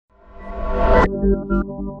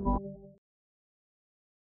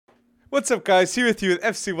What's up, guys? Here with you with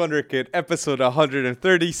FC Wonderkid, episode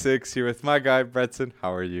 136. Here with my guy, Bretson.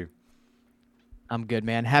 How are you? I'm good,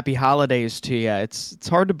 man. Happy holidays to you. It's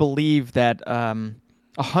hard to believe that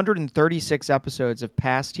 136 episodes have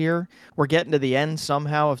passed here. We're getting to the end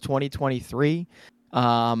somehow of 2023.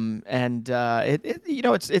 It's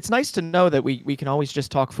nice to know that we can always just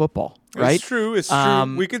talk football, right? It's true.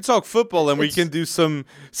 We can talk football and we can do some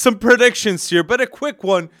predictions here. But a quick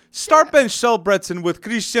one: start bench sell Bretson with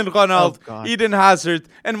Cristiano Ronaldo, Eden Hazard,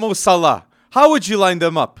 and Mo Salah. How would you line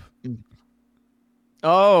them up?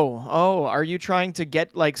 Oh, are you trying to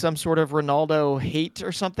get like some sort of Ronaldo hate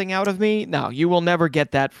or something out of me? No, you will never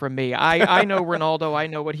get that from me. I know Ronaldo. I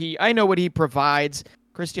know what he provides.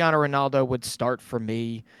 Cristiano Ronaldo would start for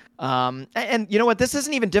me. And you know what? This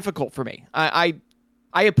isn't even difficult for me. I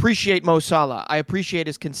appreciate Mo Salah. I appreciate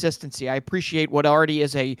his consistency. I appreciate what already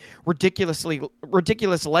is a ridiculous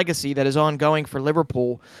legacy that is ongoing for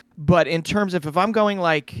Liverpool. But in terms of if I'm going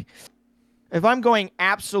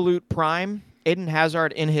absolute prime, Eden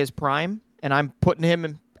Hazard in his prime, and I'm putting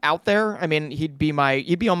him out there, I mean, he'd be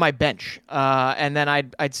on my bench, and then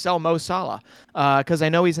I'd sell Mo Salah because I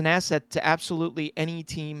know he's an asset to absolutely any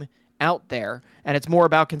team out there, and it's more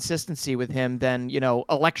about consistency with him than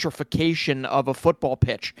electrification of a football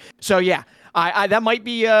pitch. So yeah, I that might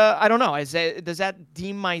be I don't know. Does that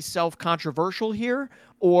deem myself controversial here?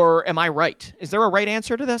 Or am I right? Is there a right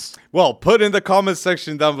answer to this? Well, put in the comment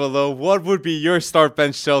section down below what would be your start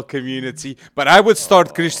bench sell community. But I would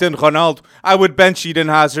start Cristiano Ronaldo, I would bench Eden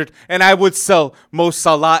Hazard, and I would sell Mo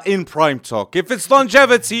Salah in prime talk. If it's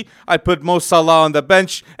longevity, I'd put Mo Salah on the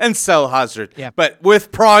bench and sell Hazard. Yeah. But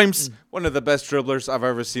with primes, one of the best dribblers I've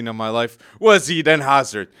ever seen in my life was Eden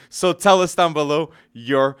Hazard. So tell us down below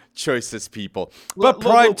your choices, people. But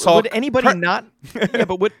prime talk... Would anybody not... Yeah,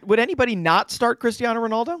 but would anybody not start Cristiano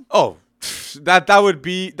Ronaldo? Oh, that would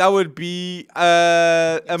be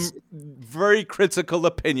a very critical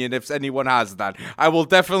opinion if anyone has that. I will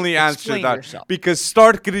definitely answer that yourself. Because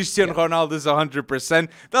start Cristiano Ronaldo is 100%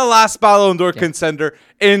 the last Ballon d'Or contender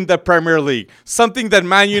in the Premier League. Something that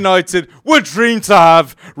Man United would dream to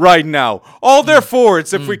have right now. All their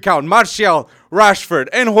forwards, if we count Martial, Rashford,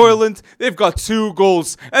 and Højlund, they've got 2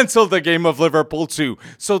 goals until the game of Liverpool 2.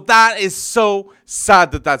 So that is so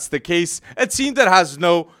sad that that's the case. A team that has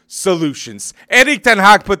no solutions. Erik ten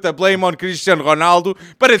Hag put the blame on Cristiano Ronaldo,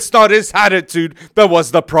 but it's not his attitude that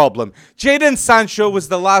was the problem. Jadon Sancho was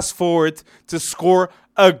the last forward to score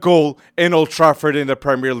a goal in Old Trafford in the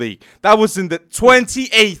Premier League. That was in the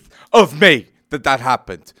 28th of May that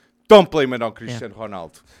happened. Don't blame it on Cristiano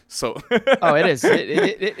Ronaldo. So it is.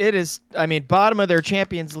 It is. I mean, bottom of their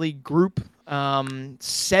Champions League group. 7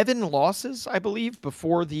 losses, I believe,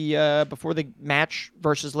 before the match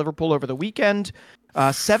versus Liverpool over the weekend.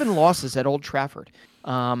 7 losses at Old Trafford.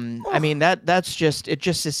 I mean, that's just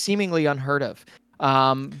is seemingly unheard of.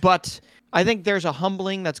 But I think there's a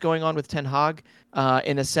humbling that's going on with Ten Hag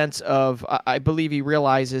in a sense of I believe he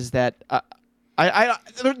realizes that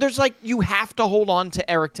there's like you have to hold on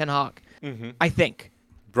to Erik ten Hag. I think.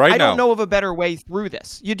 I don't know of a better way through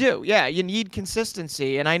this. You do. Yeah, you need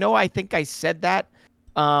consistency. And I think I said that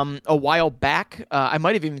a while back. I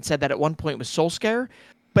might have even said that at one point with Solskjaer.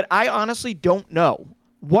 But I honestly don't know.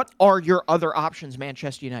 What are your other options,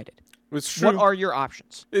 Manchester United? It's true. What are your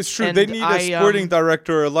options? It's true. And they need a sporting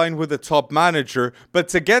director aligned with a top manager. But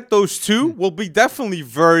to get those two will be definitely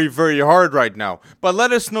very, very hard right now. But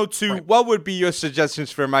let us know, too, what would be your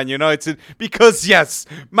suggestions for Man United? Because, yes,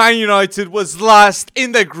 Man United was last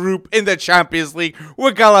in the group in the Champions League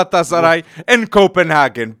with Galatasaray and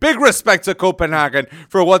Copenhagen. Big respect to Copenhagen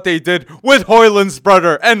for what they did with Højlund's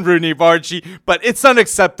brother and Rooney Vardy. But it's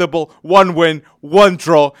unacceptable. 1 win, 1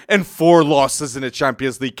 draw, and 4 losses in a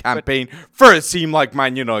Champions League campaign for a team like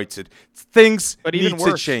Man United. Things need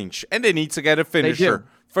to change, and they need to get a finisher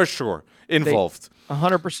for sure involved.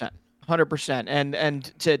 100%. 100%.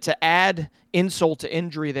 And to add insult to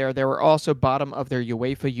injury they were also bottom of their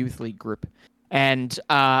UEFA Youth League group. And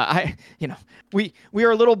we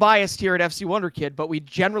are a little biased here at FC Wonderkid, but we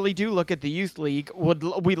generally do look at the youth league.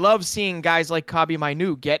 We love seeing guys like Kabi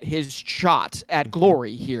Mainu get his shot at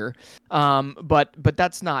glory here. But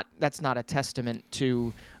that's not a testament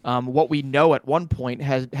to what we know at one point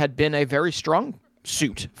had been a very strong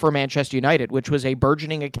suit for Manchester United, which was a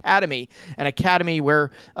burgeoning academy, an academy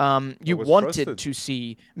where you wanted to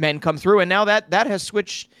see men come through. And now that has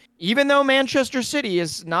switched. Even though Manchester City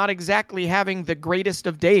is not exactly having the greatest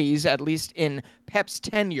of days, at least in Pep's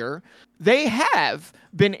tenure, they have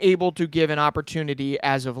been able to give an opportunity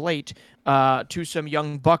as of late to some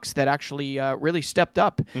young bucks that actually really stepped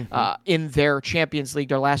up in their Champions League,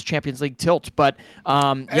 their last Champions League tilt. But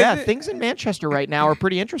things in Manchester right now are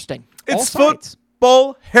pretty interesting. It's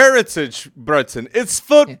football heritage, Breton. It's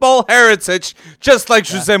football heritage, just like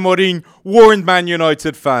Jose Mourinho warned Man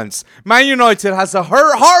United fans. Man United has a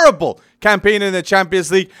horrible campaign in the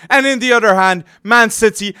Champions League, and in the other hand, Man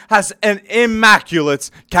City has an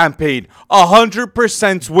immaculate campaign.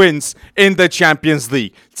 100% wins in the Champions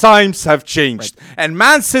League. Times have changed. And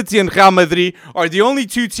Man City and Real Madrid are the only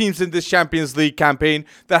two teams in this Champions League campaign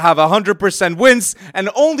that have 100% wins, and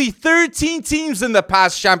only 13 teams in the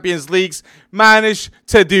past Champions Leagues managed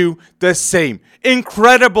to do the same.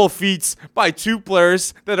 Incredible feats by two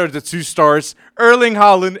players that are the two stars, Erling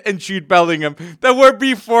Haaland and Jude Bellingham, that were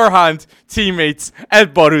beforehand teammates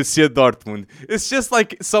at Borussia Dortmund. It's just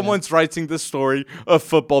like someone's writing the story of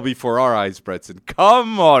football before our eyes, Breton.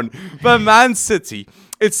 Come on. But Man City,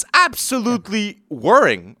 it's absolutely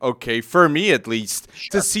worrying, okay, for me at least,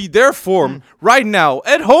 to see their form right now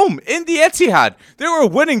at home in the Etihad. They were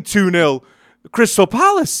winning 2-0 Crystal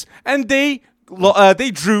Palace, and they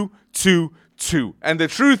drew 2-2. And the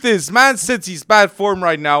truth is, Man City's bad form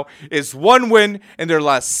right now is 1 win in their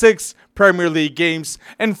last 6 Premier League games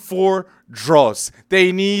and 4 draws.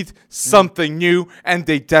 They need something new, and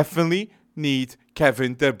they definitely need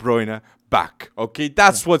Kevin De Bruyne back. Okay,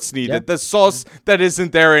 that's what's needed. The sauce that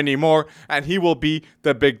isn't there anymore, and he will be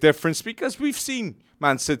the big difference, because we've seen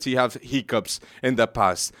Man City have hiccups in the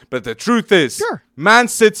past. But the truth is, Man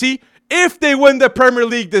City, if they win the Premier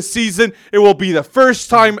League this season, it will be the first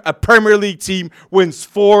time a Premier League team wins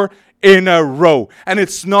 4 in a row. And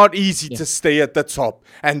it's not easy to stay at the top.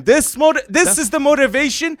 And this is the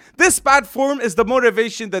motivation. This bad form is the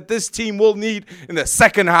motivation that this team will need in the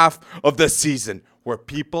second half of the season, where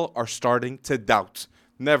people are starting to doubt.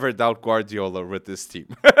 Never doubt Guardiola with this team.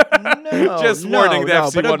 Just warning the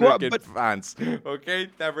FC Wonderkid fans. Okay?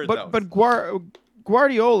 Never doubt. But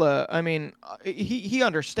Guardiola, I mean, he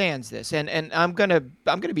understands this, and I'm gonna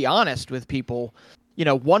be honest with people.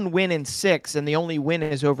 1 win in 6, and the only win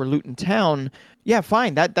is over Luton Town. Yeah,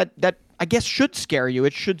 fine. That I guess should scare you.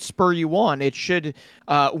 It should spur you on. It should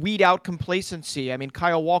weed out complacency. I mean,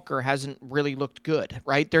 Kyle Walker hasn't really looked good,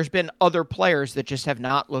 right? There's been other players that just have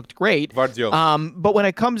not looked great. Gvardiol. But when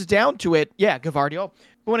it comes down to it, Gvardiol.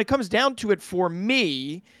 But when it comes down to it, for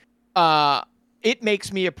me, it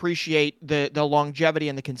makes me appreciate the longevity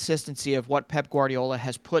and the consistency of what Pep Guardiola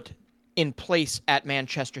has put in place at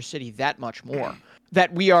Manchester City that much more.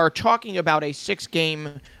 That we are talking about a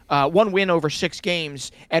 6-game, 1 win over 6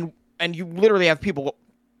 games, and you literally have people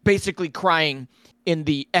basically crying in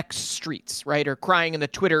the X streets, right, or crying in the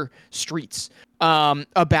Twitter streets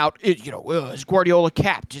about it. Is Guardiola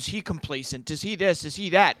capped? Is he complacent? Is he this? Is he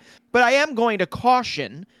that? But I am going to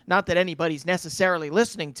caution, not that anybody's necessarily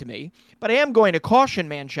listening to me, but I am going to caution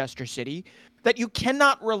Manchester City that you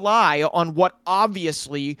cannot rely on what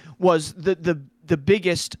obviously was the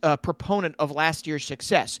biggest proponent of last year's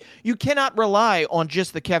success. You cannot rely on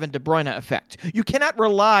just the Kevin De Bruyne effect. You cannot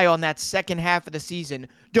rely on that second half of the season,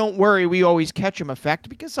 don't worry, we always catch him effect,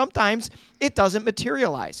 because sometimes it doesn't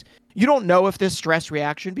materialize. You don't know if this stress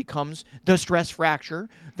reaction becomes the stress fracture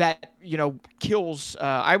that, kills.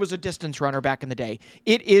 I was a distance runner back in the day.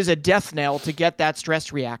 It is a death knell to get that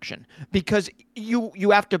stress reaction, because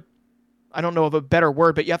you have to, I don't know of a better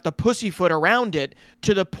word, but you have to pussyfoot around it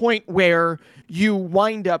to the point where you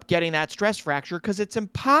wind up getting that stress fracture, because it's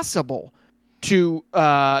impossible to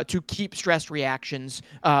keep stress reactions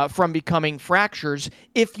from becoming fractures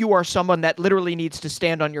if you are someone that literally needs to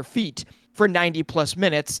stand on your feet for 90-plus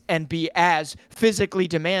minutes and be as physically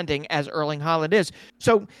demanding as Erling Haaland is.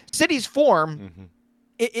 So City's form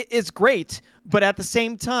it is great, but at the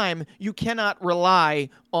same time, you cannot rely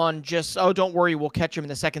on just, don't worry, we'll catch him in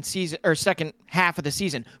the second half of the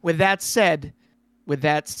season. With that said,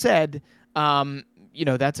 that's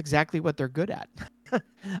exactly what they're good at.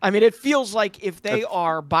 I mean, it feels like if they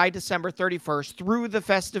are by December 31st through the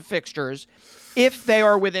festive fixtures, if they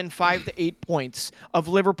are within 5 to 8 points of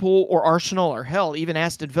Liverpool or Arsenal or hell, even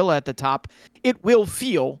Aston Villa at the top, it will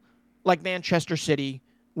feel like Manchester City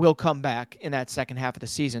will come back in that second half of the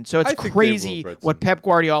season. So it's crazy what Pep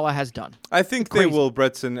Guardiola has done. I think they will,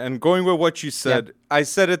 Breton. And going with what you said, I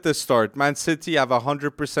said at the start, Man City have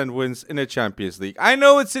 100% wins in the Champions League. I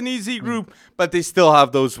know it's an easy group, but they still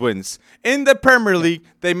have those wins. In the Premier League,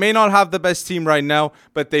 they may not have the best team right now,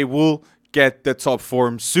 but they will get the top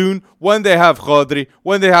form soon when they have Rodri,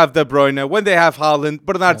 when they have De Bruyne, when they have Haaland,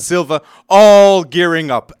 Bernard Silva, all gearing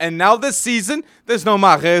up. And now this season, there's no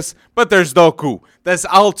Mahrez, but there's Doku. There's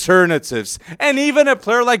alternatives. And even a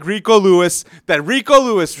player like Rico Lewis, that Rico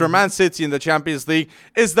Lewis from Man City in the Champions League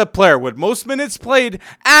is the player with most minutes played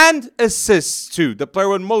and assists too. The player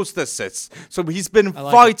with most assists. So he's been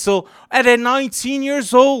vital at 19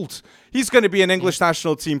 years old. He's going to be an English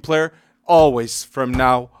national team player always from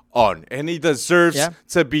now on, and he deserves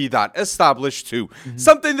to be that, established too.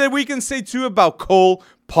 Something that we can say too about Cole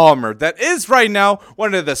Palmer, that is right now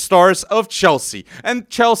one of the stars of Chelsea, and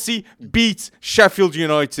Chelsea beat Sheffield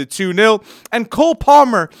United 2-0, and Cole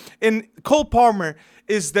Palmer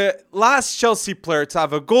is the last Chelsea player to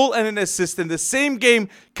have a goal and an assist in the same game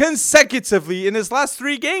consecutively in his last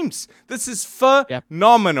 3 games. This is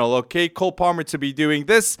phenomenal, okay? Cole Palmer to be doing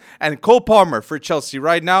this, and Cole Palmer for Chelsea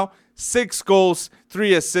right now, 6 goals,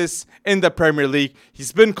 3 assists in the Premier League.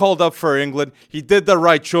 He's been called up for England. He did the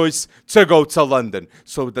right choice to go to London.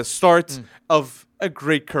 So the start of a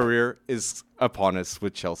great career is upon us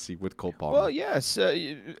with Chelsea, with Cole Palmer. Well, yes.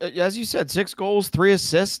 As you said, 6 goals, 3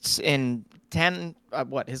 assists in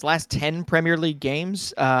his last 10 Premier League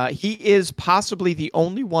games. He is possibly the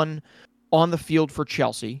only one on the field for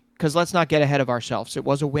Chelsea. Because let's not get ahead of ourselves. It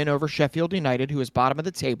was a win over Sheffield United, who is bottom of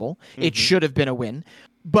the table. It should have been a win.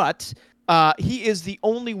 But he is the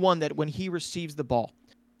only one that when he receives the ball,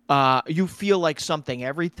 you feel like something.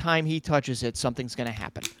 Every time he touches it, something's going to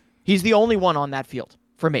happen. He's the only one on that field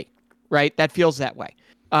for me, right? That feels that way.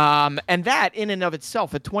 And that in and of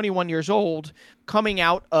itself, at 21 years old, coming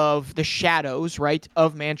out of the shadows, right,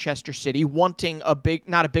 of Manchester City, wanting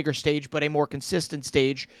not a bigger stage, but a more consistent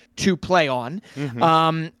stage to play on.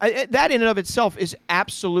 That in and of itself is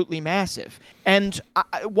absolutely massive. And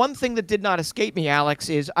one thing that did not escape me, Alex,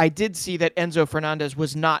 is I did see that Enzo Fernandez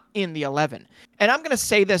was not in the 11. And I'm going to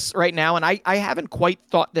say this right now, and I haven't quite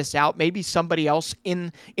thought this out. Maybe somebody else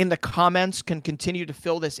in the comments can continue to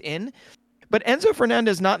fill this in. But Enzo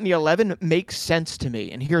Fernandez not in the 11 makes sense to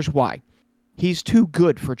me, and here's why. He's too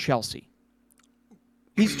good for Chelsea.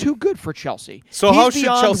 He's too good for Chelsea. So how should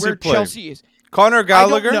Chelsea play? Chelsea is. Conor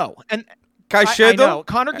Gallagher? I don't know. And Caicedo? I know.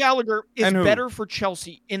 Conor Gallagher is better for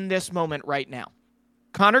Chelsea in this moment right now.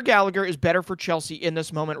 Conor Gallagher is better for Chelsea in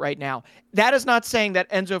this moment right now. That is not saying that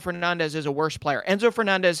Enzo Fernandez is a worse player. Enzo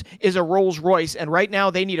Fernandez is a Rolls Royce, and right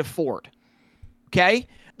now they need a Ford. Okay?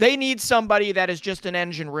 They need somebody that is just an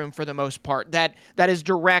engine room for the most part, that is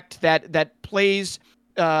direct, that plays.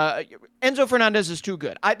 Enzo Fernandez is too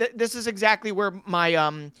good. This is exactly where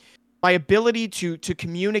my ability to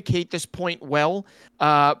communicate this point well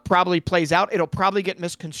probably plays out. It'll probably get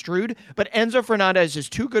misconstrued, but Enzo Fernandez is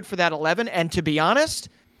too good for that 11. And to be honest,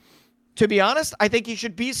 I think he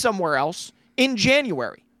should be somewhere else in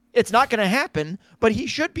January. It's not going to happen, but he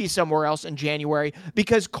should be somewhere else in January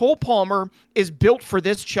because Cole Palmer is built for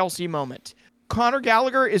this Chelsea moment. Conor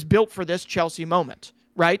Gallagher is built for this Chelsea moment,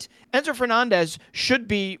 right? Enzo Fernandez should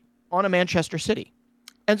be on a Manchester City.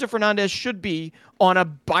 Enzo Fernandez should be on a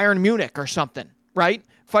Bayern Munich or something, right?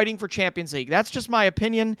 Fighting for Champions League. That's just my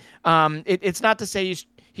opinion. It's not to say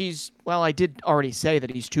well, I did already say that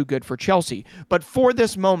he's too good for Chelsea. But for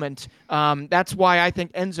this moment, that's why I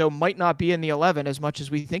think Enzo might not be in the 11 as much as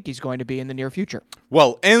we think he's going to be in the near future.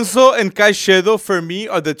 Well, Enzo and Caicedo, for me,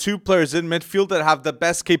 are the 2 players in midfield that have the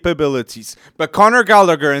best capabilities. But Conor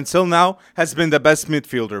Gallagher, until now, has been the best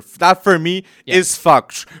midfielder. That, for me, is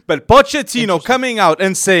fact. But Pochettino coming out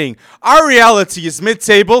and saying, our reality is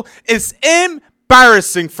mid-table is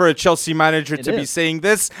embarrassing for a Chelsea manager to be saying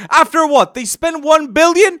this. After what? They spent $1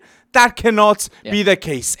 billion? That cannot be the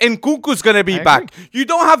case. And Nkunku's going to be back. You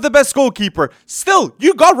don't have the best goalkeeper. Still,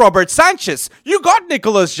 you got Robert Sanchez. You got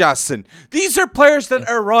Nicolas Jackson. These are players that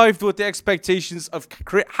arrived with the expectations of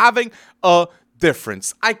having a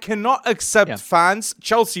difference. I cannot accept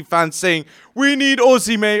Chelsea fans saying, we need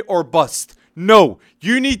Osimhen or bust. No,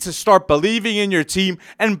 you need to start believing in your team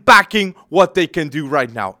and backing what they can do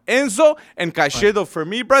right now. Enzo and Caicedo, for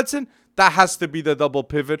me, Breton, that has to be the double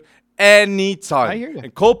pivot anytime. I hear you.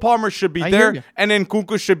 And Cole Palmer should be there, and then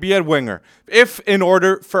Nkunku should be at winger, if in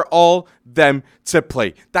order for all them to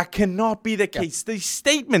play. That cannot be the case. The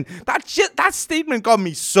statement, that statement got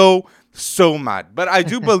me so mad. But I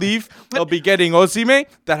do believe they'll be getting Osimhen,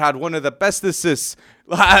 that had one of the best assists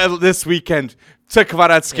this weekend to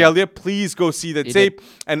Kvaratskhelia. Please go see the tape.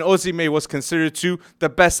 And Osimhen was considered the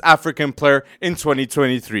best African player in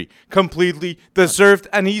 2023. Completely deserved.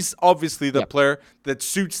 And he's obviously the player that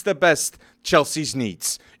suits the best Chelsea's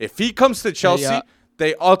needs. If he comes to Chelsea,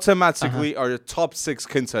 they automatically are a top 6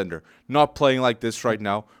 contender. Not playing like this right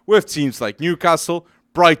now with teams like Newcastle,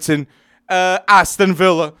 Brighton, Aston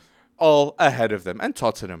Villa, all ahead of them, and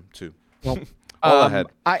Tottenham too. Well, all ahead.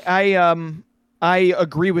 I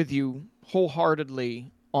agree with you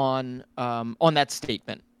wholeheartedly on that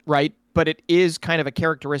statement, right? But it is kind of a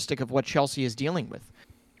characteristic of what Chelsea is dealing with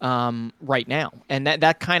right now, and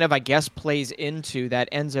that kind of, I guess, plays into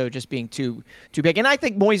that Enzo just being too big. And I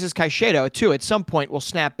think Moises Caicedo too at some point will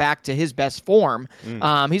snap back to his best form.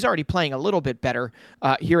 He's already playing a little bit better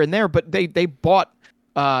here and there, but they bought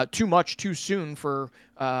too much too soon for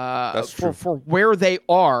where they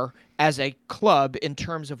are as a club in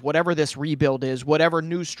terms of whatever this rebuild is, whatever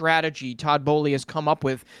new strategy Todd Boehly has come up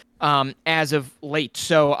with as of late.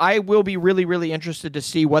 So I will be really, really interested to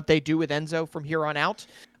see what they do with Enzo from here on out.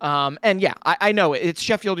 And yeah, I know it's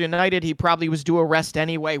Sheffield United. He probably was due a rest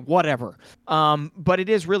anyway, whatever. But it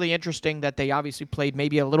is really interesting that they obviously played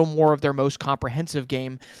maybe a little more of their most comprehensive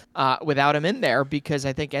game without him in there, because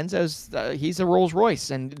I think Enzo's, he's a Rolls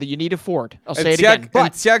Royce and you need a Ford. I'll say it again.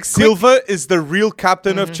 And Thiago Silva is the real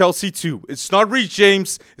captain of Chelsea too. It's not Reece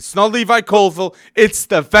James. It's not Levi Colville. It's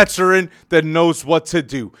the veteran that knows what to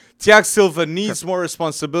do. Thiago Silva needs more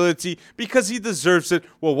responsibility because he deserves it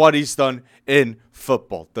with what he's done in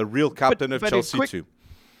football. The real captain of Chelsea too.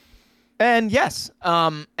 And yes,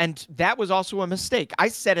 and that was also a mistake. I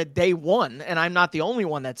said it day one, and I'm not the only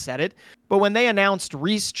one that said it. But when they announced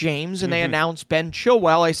Reece James and they announced Ben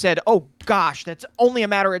Chilwell, I said, oh gosh, that's only a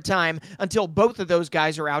matter of time until both of those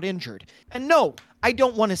guys are out injured. And no, I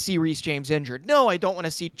don't want to see Reece James injured. No, I don't want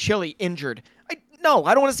to see Chile injured. No,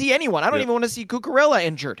 I don't want to see anyone. I don't even want to see Cucurella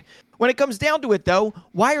injured. When it comes down to it, though,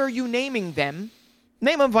 why are you naming them?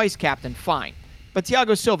 Name him vice captain, fine. But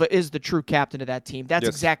Thiago Silva is the true captain of that team. That's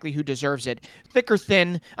exactly who deserves it. Thick or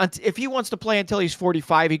thin, if he wants to play until he's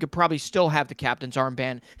 45, he could probably still have the captain's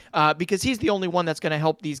armband because he's the only one that's going to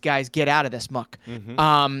help these guys get out of this muck.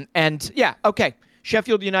 And yeah, okay.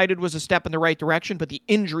 Sheffield United was a step in the right direction, but the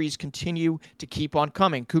injuries continue to keep on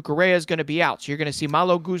coming. Cucurella is going to be out, so you're going to see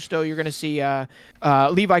Malo Gusto, you're going to see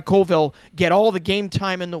Levi Colville get all the game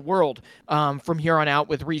time in the world from here on out,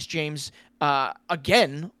 with Reece James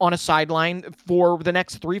again on a sideline for the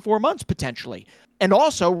next 3-4 months potentially. And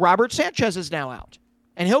also Robert Sanchez is now out,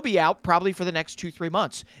 and he'll be out probably for the next 2-3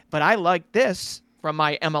 months. But I like this from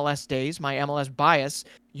my MLS days, my MLS bias.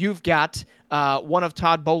 You've got one of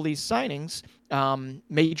Todd Boehly's signings,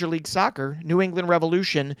 Major League Soccer, New England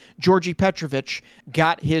Revolution, Georgi Petrovic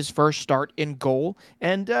got his first start in goal.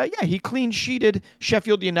 And he clean-sheeted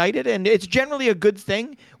Sheffield United. And it's generally a good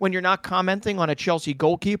thing when you're not commenting on a Chelsea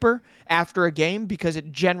goalkeeper after a game, because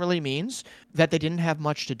it generally means that they didn't have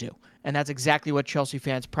much to do. And that's exactly what Chelsea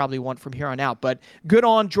fans probably want from here on out. But good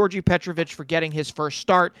on Georgi Petrovic for getting his first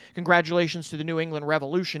start. Congratulations to the New England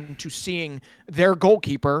Revolution to seeing their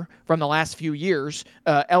goalkeeper from the last few years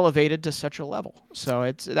elevated to such a level.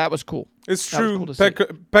 So that was cool. It's true. Cool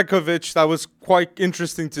Pekovic, that was quite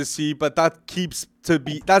interesting to see, but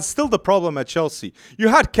that's still the problem at Chelsea. You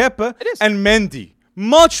had Kepa and Mendy.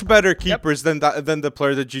 Much better keepers than the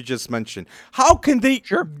player that you just mentioned. How can they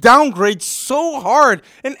downgrade so hard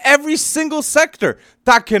in every single sector?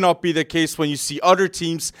 That cannot be the case when you see other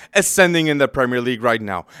teams ascending in the Premier League right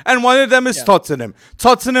now. And one of them is Tottenham.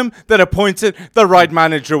 Tottenham that appointed the right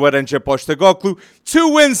manager with Ange Postecoglou. 2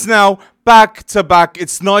 wins now, back to back.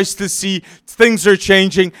 It's nice to see things are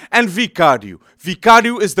changing. And Vicario.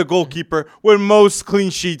 Vicario is the goalkeeper with most clean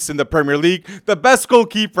sheets in the Premier League. The best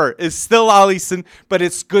goalkeeper is still Alisson, but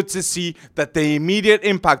it's good to see that the immediate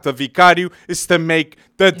impact of Vicario is to make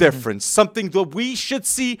the difference. Something that we should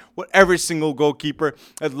see with every single goalkeeper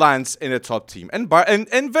that lands in a top team. And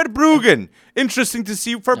Verbruggen, interesting to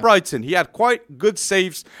see for Brighton. He had quite good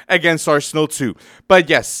saves against Arsenal too. But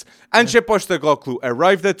yes, Ange Postecoglou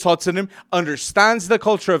arrived at Tottenham, understands the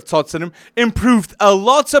culture of Tottenham, improved a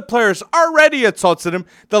lot of players already at Tottenham,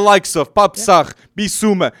 the likes of Pape Sarr,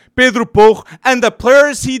 Bissouma, Pedro Porro, and the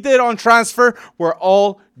players he did on transfer were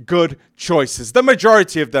all good choices. The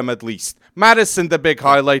majority of them at least. Madison, the big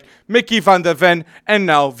highlight, Mickey van de Ven, and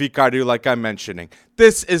now Vicario, like I'm mentioning.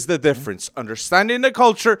 This is the difference, understanding the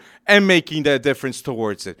culture and making the difference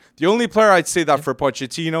towards it. The only player I'd say that for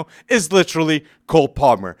Pochettino is literally Cole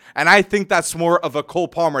Palmer. And I think that's more of a Cole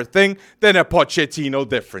Palmer thing than a Pochettino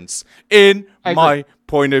difference, in my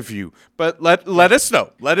point of view. But let us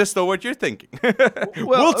know. Let us know what you're thinking.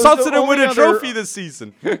 Will Tottenham win a trophy this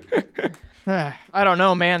season? I don't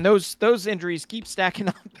know, man. Those injuries keep stacking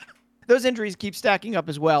up. Those injuries keep stacking up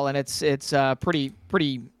as well, and it's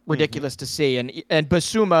pretty ridiculous to see. And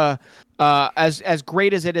Bissouma, as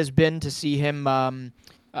great as it has been to see him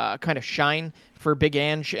kind of shine for Big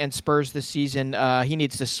Ange and Spurs this season. He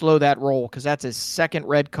needs to slow that roll because that's his second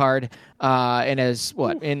red card in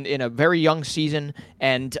a very young season,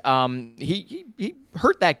 and he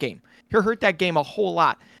hurt that game. He hurt that game a whole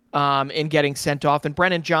lot. In getting sent off, and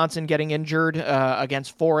Brennan Johnson getting injured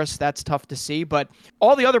against Forest, that's tough to see. But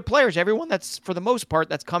all the other players, everyone that's for the most part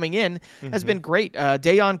that's coming in has been great.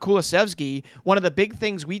 Dejan Kulusevski, one of the big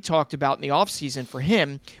things we talked about in the offseason for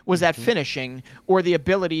him was that finishing, or the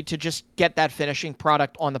ability to just get that finishing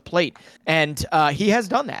product on the plate, and he has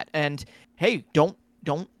done that. And hey, don't.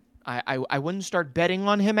 I wouldn't start betting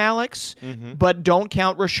on him, Alex, but don't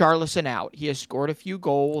count Richarlison out. He has scored a few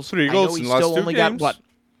goals. 3 goals in the last 2 games. Got what?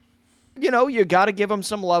 You got to give him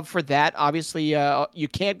some love for that. Obviously, you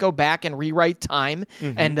can't go back and rewrite time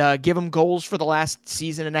and give him goals for the last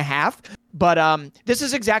season and a half. But this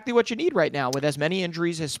is exactly what you need right now with as many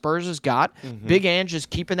injuries as Spurs has got. Big Ange is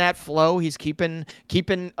keeping that flow. He's keeping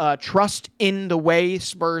trust in the way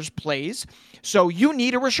Spurs plays. So you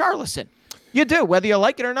need a Richarlison. You do. Whether you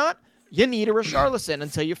like it or not, you need a Richarlison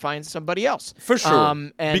until you find somebody else. For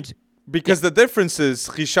sure. Because the difference is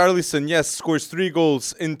Richarlison, yes, scores 3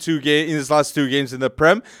 goals in his last 2 games in the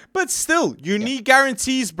Prem, but still, you need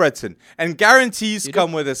guarantees, Breton. And guarantees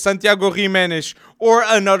come with a Santiago Giménez or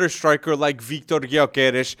another striker like Victor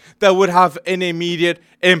Gyökeres that would have an immediate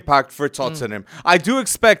impact for Tottenham. I do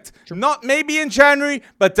expect, not maybe in January,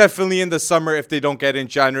 but definitely in the summer, if they don't get in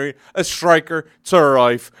January, a striker to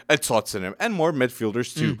arrive at Tottenham. And more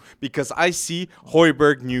midfielders too, because I see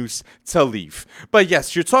Højbjerg news to leave. But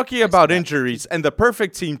yes, you're talking about injuries, and the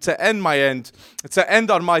perfect team to end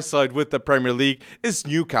on my side with the Premier League is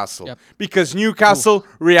Newcastle. Because Newcastle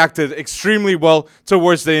reacted extremely well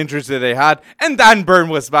towards the injuries that they had, and Dan Burn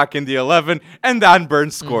was back in the 11, and Dan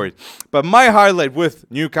Burn scored. But my highlight with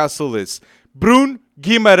Newcastle is Bruno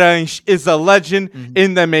Guimarães is a legend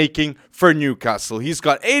in the making for Newcastle. He's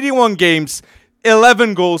got 81 games,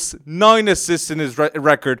 11 goals, 9 assists in his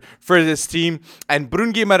record for this team. And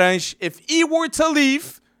Bruno Guimarães, if he were to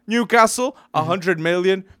leave Newcastle, 100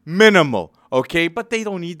 million minimal. Okay, but they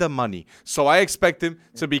don't need the money. So I expect him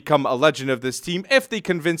to become a legend of this team if they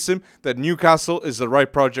convince him that Newcastle is the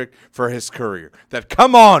right project for his career. That,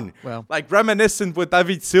 come on! Well, like reminiscent with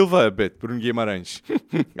David Silva a bit, Bruno Guimarães,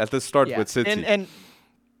 at the start with City. And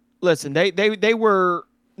listen,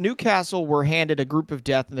 Newcastle were handed a group of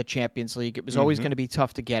death in the Champions League. It was always going to be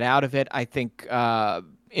tough to get out of it. I think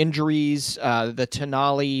injuries, the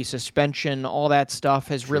Tonali suspension, all that stuff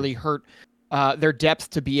has really hurt their depth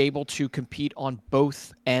to be able to compete on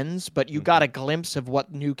both ends, but you got a glimpse of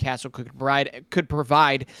what Newcastle could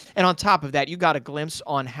provide. And on top of that, you got a glimpse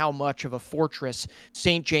on how much of a fortress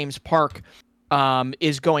St. James Park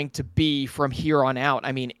is going to be from here on out.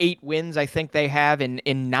 I mean, 8 wins I think they have in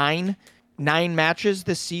 9 matches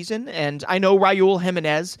this season, and I know Raul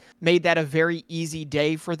Jimenez made that a very easy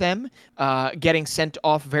day for them, getting sent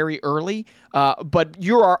off very early, but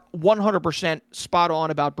you are 100% spot on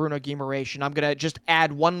about Bruno Guimarães, and I'm going to just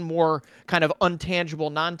add one more kind of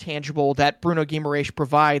non-tangible that Bruno Guimarães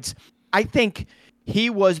provides. I think he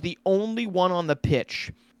was the only one on the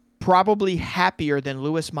pitch probably happier than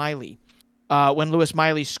Lewis Miley when Lewis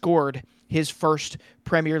Miley scored his first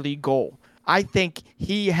Premier League goal. I think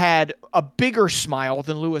he had a bigger smile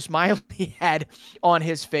than Lewis Miley had on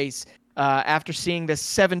his face after seeing this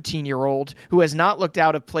 17-year-old who has not looked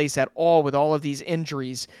out of place at all with all of these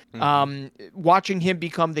injuries, watching him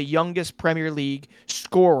become the youngest Premier League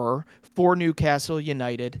scorer for Newcastle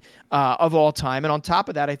United of all time. And on top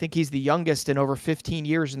of that, I think he's the youngest in over 15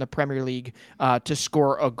 years in the Premier League to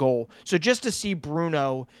score a goal. So just to see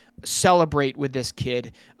Bruno celebrate with this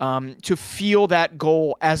kid, to feel that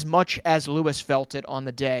goal as much as Lewis felt it on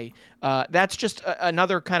the day, that's just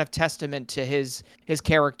another kind of testament to his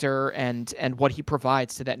character and what he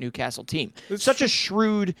provides to that Newcastle team. It's such a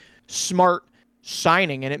shrewd, smart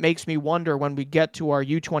signing, and it makes me wonder when we get to our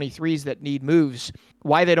U23s that need moves,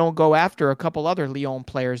 why they don't go after a couple other Lyon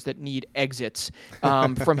players that need exits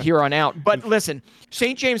from here on out. But listen,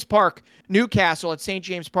 St. James Park, Newcastle at St.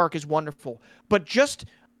 James Park is wonderful, but just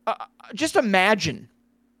imagine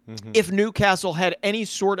if Newcastle had any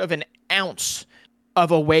sort of an ounce of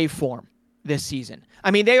away form this season. I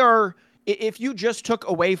mean, if you just took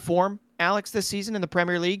away form, Alex, this season in the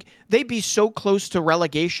Premier League, they'd be so close to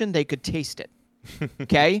relegation they could taste it.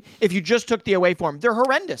 Okay? If you just took the away form, they're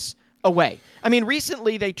horrendous away. I mean,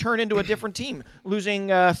 recently they turned into a different team, losing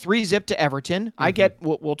 3-0 to Everton. I get,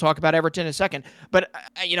 we'll talk about Everton in a second, but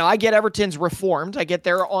I get Everton's reformed. I get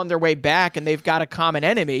they're on their way back and they've got a common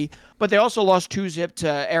enemy, but they also lost 2-0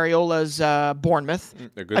 to Areola's Bournemouth.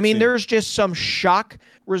 I mean, there's just some shock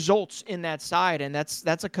results in that side, and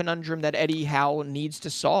that's a conundrum that Eddie Howe needs to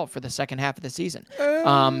solve for the second half of the season.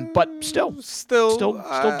 But still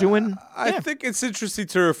doing. I think it's interesting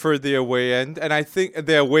to refer the away end, and I think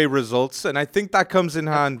the away results, and I think that comes in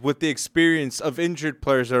hand with the experience of injured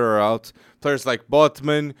players that are out. Players like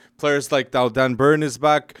Botman, players like now Dan Burn is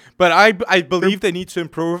back. But I believe they need to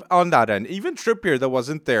improve on that end. Even Trippier that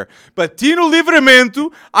wasn't there. But Tino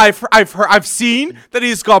Livramento, I've seen that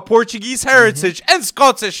he's got Portuguese heritage and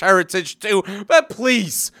Scottish heritage too. But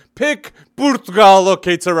please pick Portugal,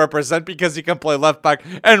 okay, to represent, because he can play left back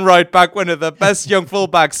and right back, one of the best young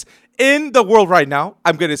fullbacks in the world right now.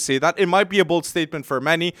 I'm going to say that. It might be a bold statement for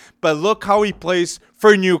many, but look how he plays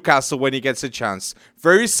for Newcastle when he gets a chance.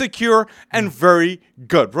 Very secure and very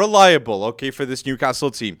good. Reliable, okay, for this Newcastle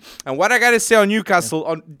team. And what I got to say on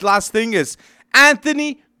Newcastle, last thing is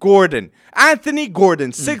Anthony Gordon.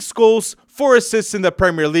 6 goals, 4 assists in the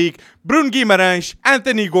Premier League. Bruno Guimarães,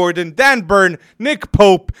 Anthony Gordon, Dan Burn, Nick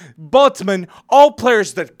Pope, Botman, all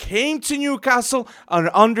players that came to Newcastle and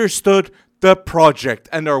understood the project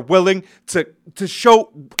and are willing to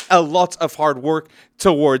show a lot of hard work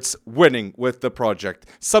towards winning with the project.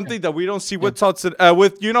 Something that we don't see with Tottenham,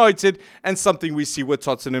 with United, and something we see with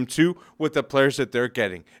Tottenham too, with the players that they're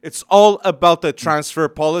getting. It's all about the transfer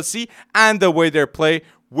policy and the way they play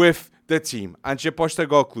with the team. Ange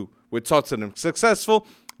Postecoglou with Tottenham, successful.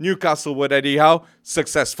 Newcastle with Eddie Howe,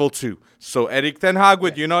 successful too. So Erik ten Hag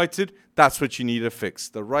with United, that's what you need to fix.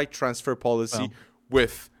 The right transfer policy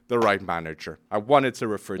with the right manager. I wanted to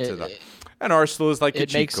refer to that. And Arsenal is like a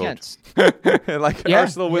cheat code. It makes sense.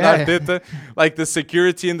 Arsenal without Dita, like the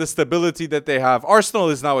security and the stability that they have. Arsenal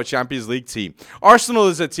is now a Champions League team. Arsenal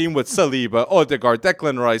is a team with Saliba, Odegaard,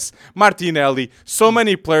 Declan Rice, Martinelli, so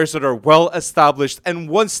many players that are well established and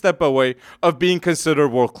one step away of being considered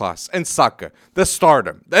world class. And Saka, the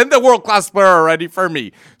stardom, and the world class player already for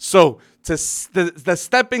me. So the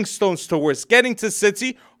stepping stones towards getting to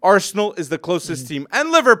City, Arsenal is the closest team, and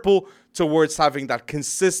Liverpool towards having that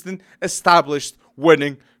consistent, established,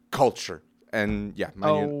 winning culture. And yeah,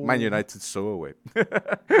 Man United's so away.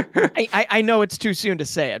 I know it's too soon to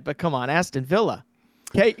say it, but come on, Aston Villa.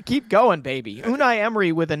 Okay, keep going, baby. Unai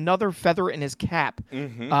Emery with another feather in his cap.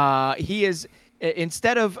 He is,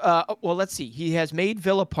 instead of, let's see. He has made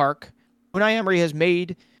Villa Park, Unai Emery has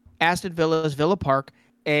made Aston Villa's Villa Park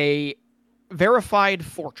a verified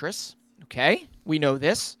fortress. Okay, we know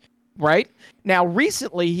this, right? Now,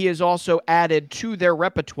 recently, he has also added to their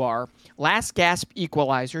repertoire last gasp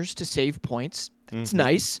equalizers to save points. It's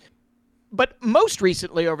nice. But most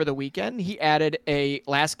recently, over the weekend, he added a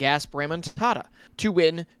last gasp remontada to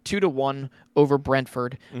win 2-1 over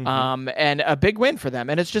Brentford, and a big win for them.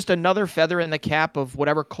 And it's just another feather in the cap of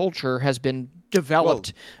whatever culture has been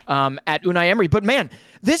developed at Unai Emery. But man,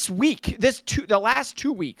 this week, the last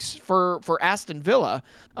 2 weeks for Aston Villa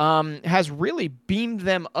has really beamed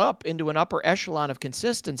them up into an upper echelon of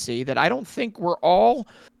consistency that I don't think we're all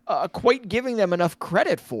quite giving them enough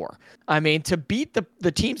credit for. I mean, to beat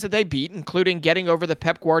the teams that they beat, including getting over the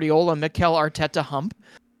Pep Guardiola, Mikel Arteta hump,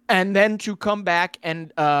 and then to come back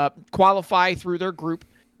and qualify through their group,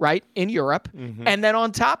 right, in Europe. And then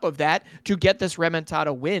on top of that, to get this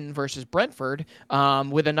remontada win versus Brentford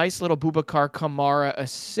with a nice little Boubacar Kamara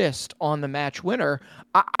assist on the match winner.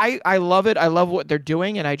 I love it. I love what they're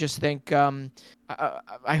doing, and I just think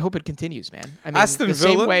I hope it continues, man. I mean, Aston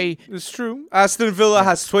Villa, it's true. Aston Villa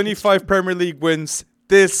has 25 Premier League wins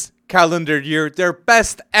this calendar year, their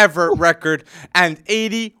best ever record, and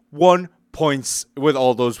 81 points with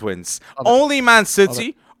all those wins. Only Man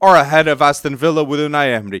City are ahead of Aston Villa with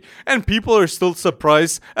Unai Emery. And people are still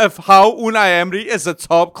surprised of how Unai Emery is a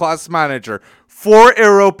top-class manager. 4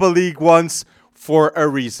 Europa League ones for a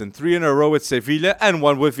reason. 3 in a row with Sevilla and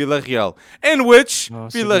 1 with Villarreal, in which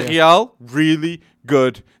Villarreal, really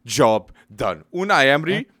good job done. Unai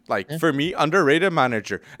Emery, for me, underrated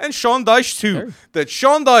manager. And Sean Dyche, too. Sure. That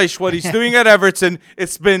Sean Dyche, what he's doing at Everton,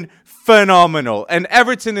 it's been phenomenal. And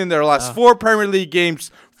Everton in their last 4 Premier League games,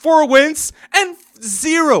 4 wins and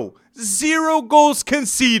 0 goals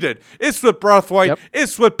conceded. It's with Braithwaite.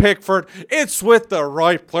 It's with Pickford. It's with the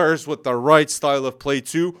right players with the right style of play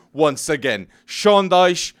too. Once again, Sean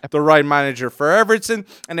Dyche, the right manager for Everton.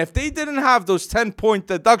 And if they didn't have those 10-point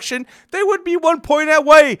deduction, they would be 1 point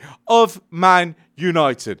away of Man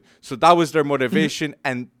United. So that was their motivation,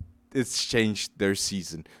 and it's changed their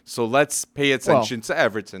season. So let's pay attention to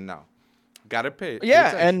Everton now. Got to pay.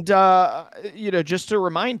 Yeah, and just to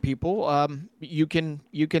remind people, you can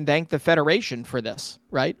thank the Federation for this,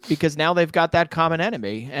 right? Because now they've got that common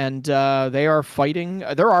enemy, and they are fighting.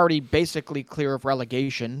 They're already basically clear of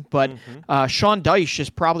relegation, but Sean Dyche is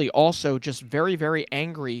probably also just very, very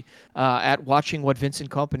angry at watching what Vincent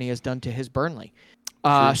Kompany has done to his Burnley.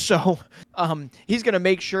 So he's going to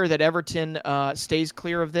make sure that Everton stays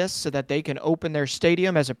clear of this so that they can open their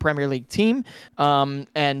stadium as a Premier League team.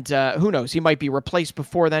 And who knows? He might be replaced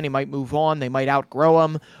before then. He might move on. They might outgrow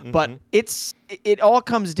him. But it all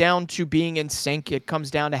comes down to being in sync. It comes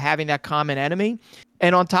down to having that common enemy.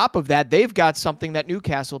 And on top of that, they've got something that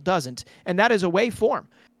Newcastle doesn't, and that is away form.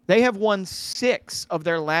 They have won 6 of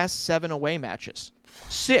their last 7 away matches.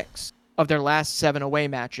 6 of their last 7 away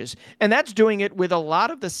matches. And that's doing it with a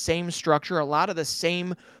lot of the same structure, a lot of the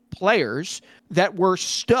same players that were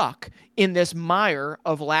stuck in this mire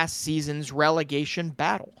of last season's relegation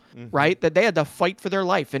battle, right? That they had to fight for their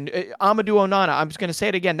life. And Amadou Onana, I'm just going to say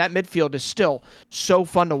it again, that midfield is still so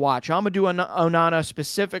fun to watch. Amadou Onana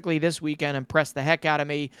specifically this weekend impressed the heck out of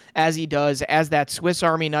me, as he does, as that Swiss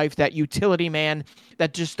Army knife, that utility man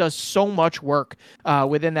that just does so much work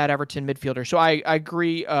within that Everton midfielder. So I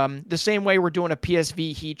agree. The same way we're doing a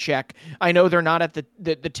PSV heat check. I know they're not at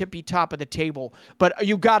the tippy top of the table, but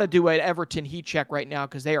you got to do an Everton heat check right now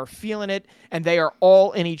because they are feeling it and they are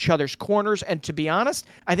all in each other's corners. And to be honest,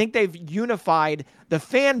 I think they've unified the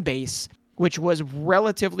fan base, which was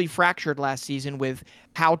relatively fractured last season, with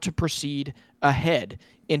how to proceed ahead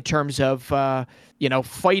in terms of,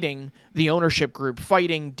 fighting the ownership group,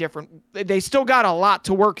 fighting different. They still got a lot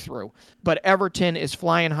to work through, but Everton is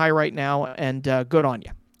flying high right now, and good on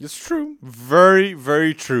you. It's true. Very,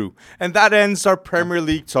 very true. And that ends our Premier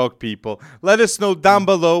League talk, people. Let us know down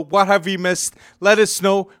below, what have we missed? Let us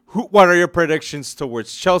know what are your predictions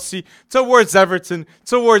towards Chelsea, towards Everton,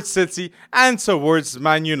 towards City, and towards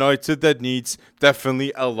Man United that needs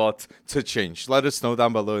definitely a lot to change. Let us know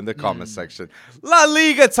down below in the comment section. La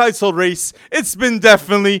Liga title race. It's been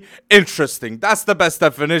definitely interesting. That's the best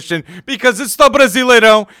definition, because it's the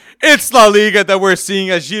Brasileirão. It's La Liga that we're seeing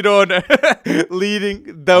as Girona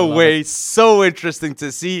leading the way. So interesting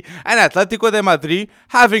to see. And Atletico de Madrid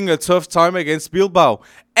having a tough time against Bilbao.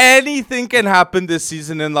 Anything can happen this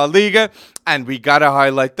season in La Liga, and we gotta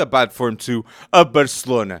highlight the bad form too of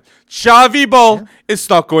Barcelona. Xavi ball is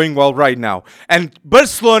not going well right now, and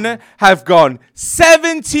Barcelona have gone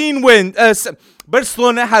 17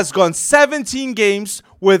 Barcelona has gone 17 games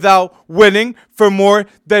without winning for more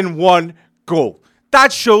than 1 goal.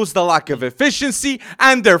 That shows the lack of efficiency,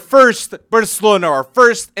 and Barcelona are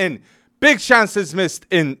first in big chances missed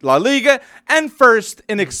in La Liga, and first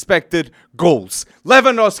in expected goals.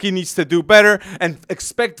 Lewandowski needs to do better, and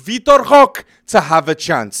expect Vitor Roque to have a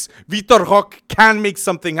chance. Vitor Roque can make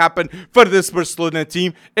something happen for this Barcelona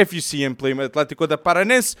team. If you see him play with Atletico de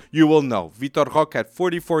Paranés, you will know. Vitor Roque had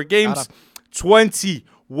 44 games,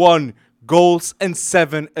 21 goals, and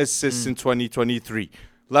 7 assists in 2023.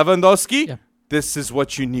 Lewandowski, this is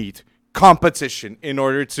what you need. Competition in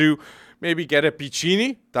order to maybe get a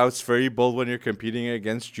Piccini. That's very bold when you're competing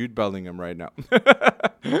against Jude Bellingham right now.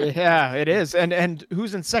 Yeah, it is. And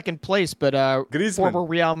who's in second place but Griezmann. Former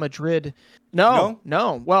Real Madrid? No.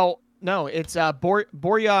 Well, no, it's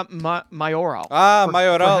Borja Mayoral.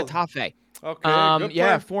 Mayoral. For Getafe. Okay, good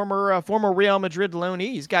yeah, play. former Real Madrid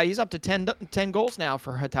loanee. He's up to 10 goals now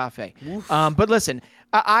for Getafe. But listen,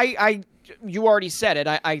 you already said it.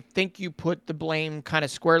 I think you put the blame kind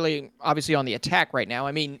of squarely, obviously, on the attack right now.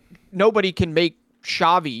 I mean, nobody can make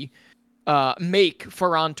Xavi make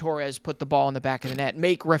Ferran Torres put the ball in the back of the net,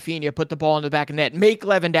 make Rafinha put the ball in the back of the net, make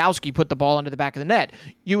Lewandowski put the ball into the back of the net.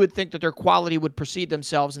 You would think that their quality would precede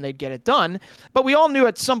themselves and they'd get it done. But we all knew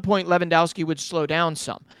at some point Lewandowski would slow down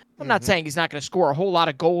some. I'm not saying he's not going to score a whole lot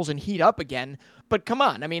of goals and heat up again, but come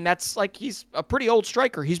on. I mean, that's like, he's a pretty old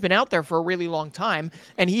striker. He's been out there for a really long time,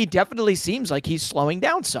 and he definitely seems like he's slowing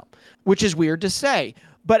down some, which is weird to say.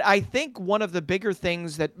 But I think one of the bigger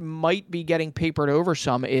things that might be getting papered over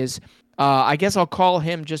some is, I guess I'll call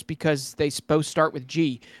him, just because they both start with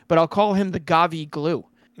G, but I'll call him the Gavi glue.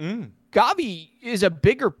 Gavi is a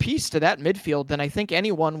bigger piece to that midfield than I think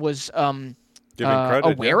anyone was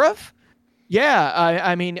aware of. Yeah,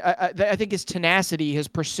 I mean, I think his tenacity, his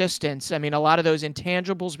persistence, I mean, a lot of those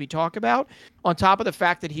intangibles we talk about, on top of the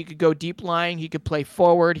fact that he could go deep lying, he could play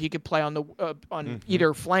forward, he could play on the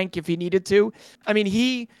either flank if he needed to. I mean,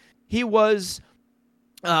 he was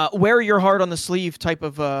wear your heart on the sleeve type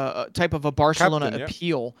of a Barcelona Captain, yeah.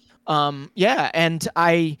 appeal. Yeah, and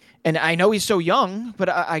I know he's so young, but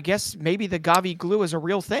I guess maybe the Gavi glue is a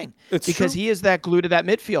real thing because he is that glue to that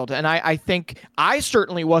midfield. And I think I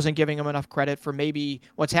certainly wasn't giving him enough credit for maybe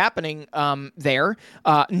what's happening there.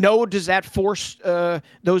 No, does that force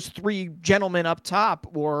those three gentlemen up top?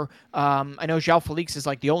 Or I know João Felix is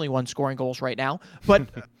like the only one scoring goals right now, but.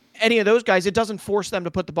 Any of those guys, it doesn't force them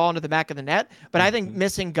to put the ball into the back of the net. But I think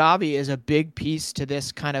missing Gavi is a big piece to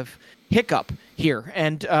this kind of hiccup here.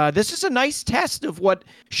 And this is a nice test of what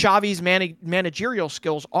Xavi's managerial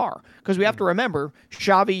skills are. Because we have to remember,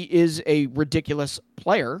 Xavi is a ridiculous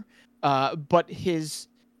player, but his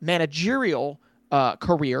managerial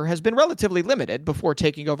career has been relatively limited before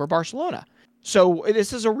taking over Barcelona. So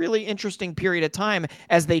this is a really interesting period of time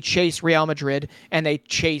as they chase Real Madrid and they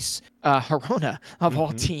chase Girona, of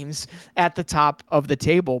all teams, at the top of the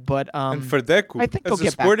table. But and for Deku, I think as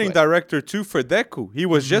a sporting director too for Deku, he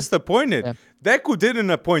was just appointed. Yeah. Deku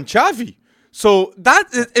didn't appoint Xavi. So that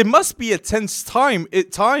it must be a tense time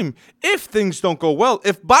if things don't go well.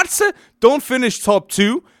 If Barca don't finish top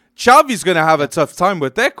 2, Xavi's going to have a tough time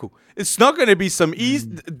with Deku. It's not going to be some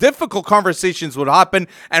difficult conversations would happen.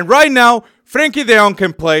 And right now, Frenkie de Jong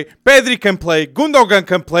can play, Pedri can play, Gundogan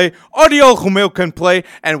can play, Oriol Romeu can play.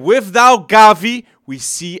 And without Gavi, we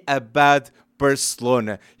see a bad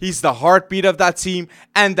Barcelona. He's the heartbeat of that team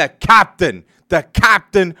and the captain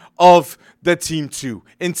of the team too.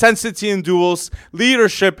 Intensity in duels,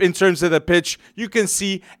 leadership in terms of the pitch. You can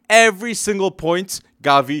see every single point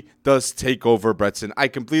Gavi does take over, Breton. I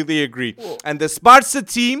completely agree. Cool. And the Barca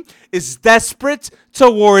team is desperate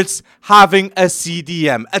towards having a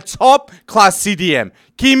CDM, a top-class CDM.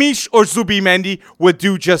 Kimmich or Zubimendi would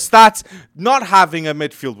do just that. Not having a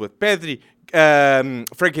midfield with Pedri,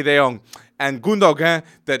 Frenkie de Jong, and Gundogan,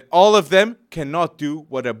 that all of them cannot do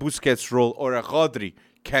what a Busquets role or a Rodri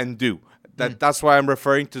can do. That's why I'm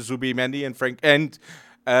referring to Zubimendi and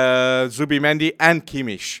Zubimendi and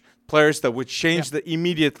Kimmich. Players that would change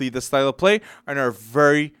immediately the style of play and are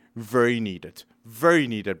very, very needed. Very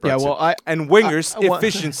needed, Brett. Yeah, and wingers,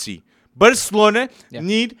 efficiency. Barcelona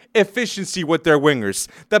need efficiency with their wingers.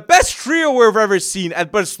 The best trio we've ever seen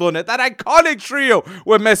at Barcelona, that iconic trio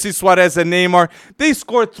with Messi, Suarez, and Neymar, they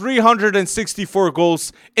scored 364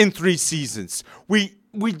 goals in 3 seasons. We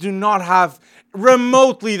do not have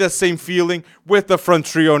remotely the same feeling with the front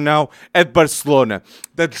trio now at Barcelona.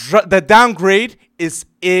 The downgrade is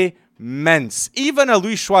immense. Even a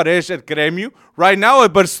Luis Suarez at Grêmio, right now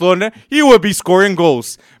at Barcelona, he will be scoring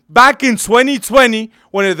goals. Back in 2020,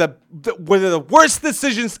 one of the worst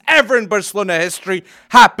decisions ever in Barcelona history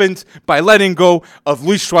happened by letting go of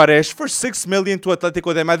Luis Suarez for $6 million to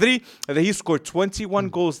Atletico de Madrid. And he scored 21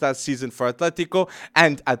 goals that season for Atletico,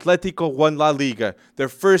 and Atletico won La Liga, their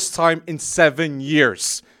first time in 7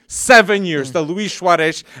 years. 7 years, the Luis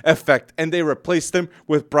Suarez effect, and they replaced him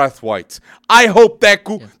with Braith White. I hope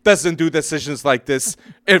Deku doesn't do decisions like this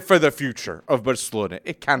for the future of Barcelona.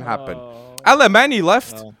 It can happen. Alemany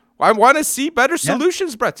left. I want to see better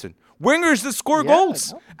solutions, Breton. Wingers that score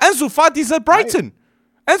goals. Ansu Fati's at Brighton.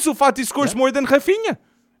 Ansu Fati scores more than Rafinha,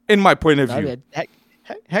 in my point of view.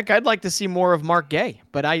 Heck, I'd like to see more of Mark Gay,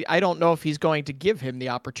 but I don't know if he's going to give him the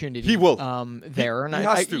opportunity. He will. There. He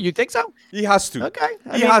has to. You think so? He has to. Okay.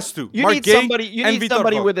 He has to. You need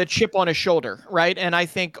somebody with a chip on his shoulder, right? And I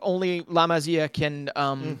think only La Masia can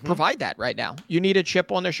provide that right now. You need a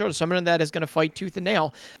chip on their shoulder, someone that is going to fight tooth and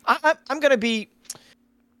nail. I'm going to be...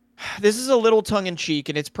 This is a little tongue-in-cheek,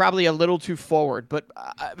 and it's probably a little too forward, but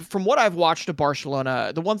from what I've watched of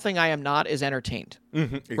Barcelona, the one thing I am not is entertained.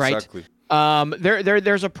 Exactly. Right?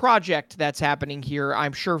 There's a project that's happening here.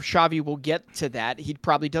 I'm sure Xavi will get to that. He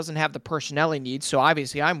probably doesn't have the personnel he needs, so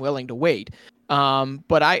obviously I'm willing to wait.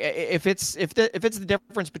 But if it's the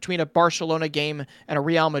difference between a Barcelona game and a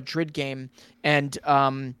Real Madrid game, and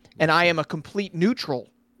I am a complete neutral,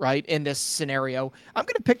 right, in this scenario, I'm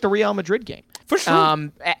going to pick the Real Madrid game. For sure.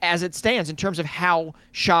 As it stands in terms of how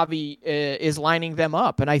Xavi is lining them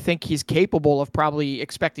up. And I think he's capable of probably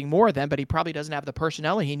expecting more of them, but he probably doesn't have the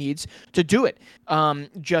personnel he needs to do it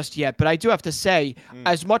just yet. But I do have to say,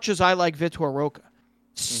 as much as I like Vitor Roque,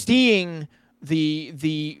 seeing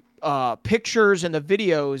the pictures and the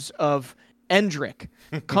videos of Endrick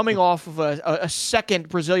coming off of a second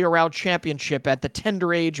Brasilia Round Championship at the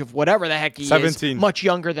tender age of whatever the heck he 17. is, much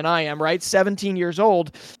younger than I am, right? 17 years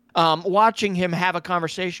old. Watching him have a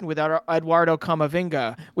conversation with Eduardo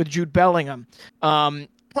Camavinga, with Jude Bellingham,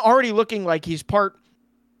 already looking like he's part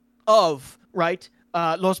of, right,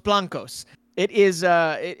 Los Blancos. It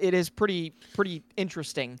is pretty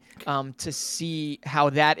interesting to see how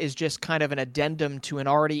that is just kind of an addendum to an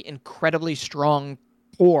already incredibly strong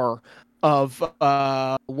core of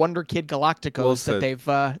Wonderkid Galacticos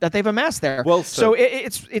that they've amassed there. Well so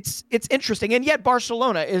said. it's interesting, and yet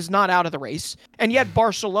Barcelona is not out of the race, and yet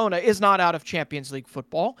Barcelona is not out of Champions League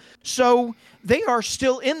football. So they are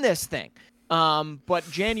still in this thing. But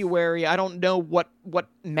January, I don't know what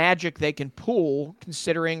magic they can pull,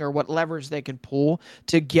 considering, or what levers they can pull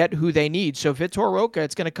to get who they need. So Vitor Roca,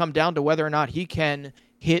 it's going to come down to whether or not he can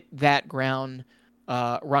hit that ground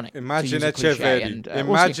running. Imagine Echeverri.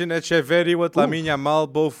 Imagine Echeverri with Lamine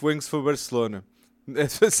Yamal, both wings for Barcelona.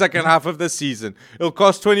 It's the second half of the season. It'll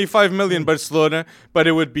cost 25 million Barcelona, but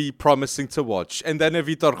it would be promising to watch. And then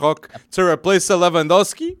Vitor Roque to replace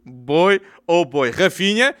Lewandowski, boy, oh boy.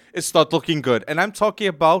 Rafinha is not looking good. And I'm talking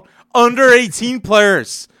about under 18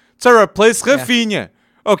 players to replace Rafinha.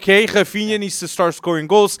 Okay, Rafinha needs to start scoring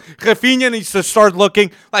goals. Rafinha needs to start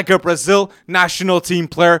looking like a Brazil national team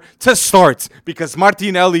player to start, because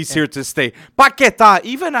Martinelli's here to stay. Paquetá,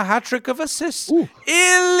 even a hat-trick of assists.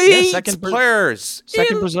 Elite players.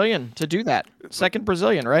 Second Brazilian to do that. Second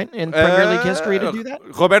Brazilian, right? In Premier League history to do that?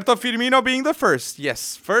 Roberto Firmino being the first.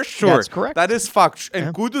 Yes, for sure. That's correct. That is fact.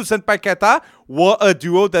 And Kudus and Paquetá, what a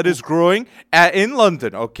duo that is growing in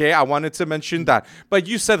London, okay? I wanted to mention that. But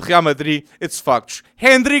you said Real Madrid, it's fact.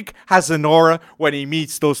 Hendrik has an aura when he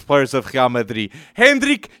meets those players of Real Madrid.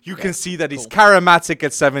 Hendrik, you can see that he's charismatic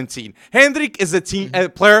at 17. Hendrik is a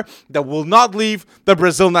player that will not leave the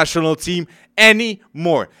Brazil national team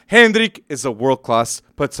anymore. Hendrik is a world-class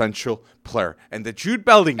potential player. And the Jude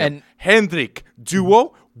Bellingham and Hendrik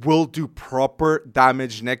duo will do proper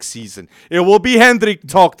damage next season. It will be Hendrik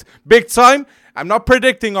talked big time. I'm not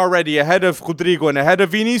predicting already ahead of Rodrigo and ahead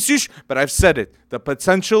of Vinicius, but I've said it. The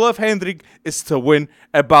potential of Hendrik is to win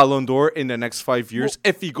a Ballon d'Or in the next 5 years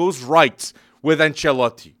if he goes right with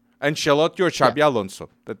Ancelotti. Ancelotti or Xabi Alonso.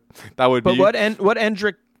 That would be... But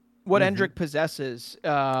what Hendrik possesses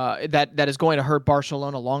that is going to hurt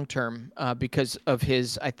Barcelona long term because of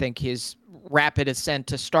his rapid ascent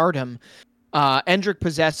to stardom. Hendrik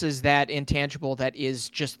possesses that intangible that is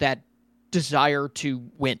just that desire to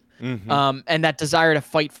win. And that desire to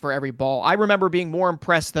fight for every ball. I remember being more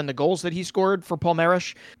impressed than the goals that he scored for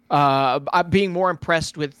Palmeiras, being more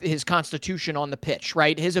impressed with his constitution on the pitch,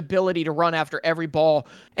 right? His ability to run after every ball.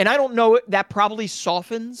 And I don't know, that probably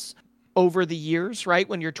softens over the years, right?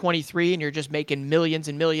 When you're 23 and you're just making millions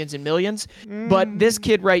and millions and millions. But this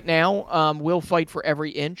kid right now will fight for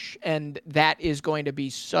every inch, and that is going to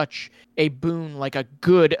be such a boon, like a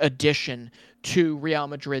good addition to Real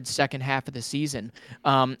Madrid's second half of the season,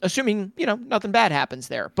 assuming, nothing bad happens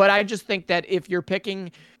there. But I just think that if you're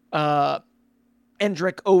picking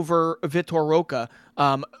Endrick over Vitor Roca,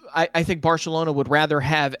 I think Barcelona would rather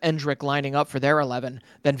have Endrick lining up for their 11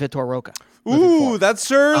 than Vitor Roca. Ooh,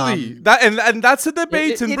 that's early. And that's a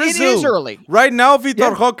debate in Brazil. It is early. Right now,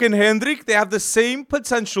 Vitor Roque and Hendrik, they have the same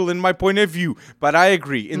potential in my point of view. But I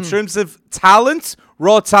agree. In terms of talent,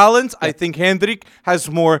 raw talent, I think Hendrik has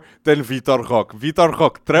more than Vitor Roque. Vitor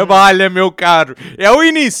Roque, trabalha, meu caro. É o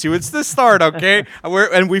início. It's the start, okay?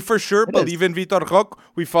 And we for sure believe in Vitor Roque.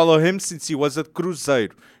 We follow him since he was at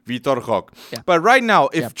Cruzeiro. Vitor Roque. But right now,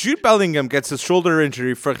 if Jude Bellingham gets a shoulder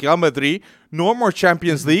injury for Real Madrid, no more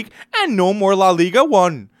Champions League and no more La Liga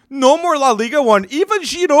 1. No more La Liga 1. Even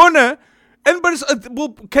Girona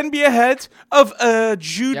can be ahead of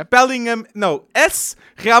Jude Bellingham. No,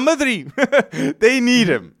 Real Madrid. They need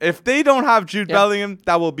him. If they don't have Jude Bellingham,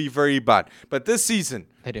 that will be very bad. But this season,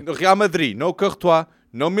 Real Madrid, no Courtois,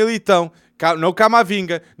 no Militão, no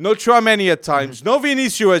Camavinga, no Tchouaméni at times, no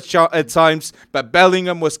Vinicius at times, but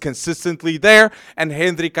Bellingham was consistently there, and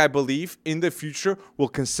Hendrik, I believe, in the future will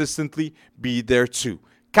consistently be there too.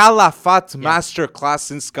 Calafat masterclass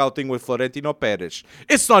in scouting with Florentino Perez.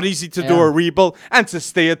 It's not easy to do a rebuild and to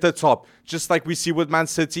stay at the top, just like we see with Man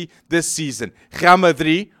City this season. Real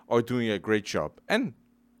Madrid are doing a great job and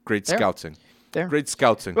great scouting. Great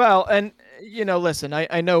scouting. Well, and listen,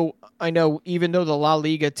 I know even though the La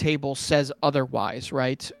Liga table says otherwise,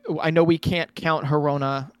 right? I know we can't count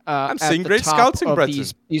Girona I'm at seeing the great top scouting, of Breton.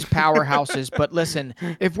 these powerhouses, but listen,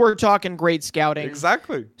 if we're talking great scouting,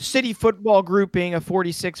 exactly. City Football Group being a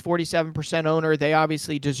 47% owner, they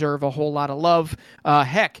obviously deserve a whole lot of love.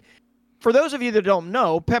 Heck, for those of you that don't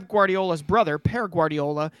know, Pep Guardiola's brother, Per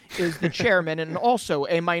Guardiola, is the chairman and also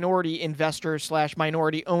a minority investor /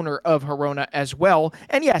 minority owner of Girona as well.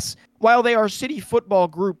 And yes, while they are City Football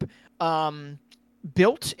Group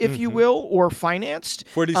built, if you will, or financed,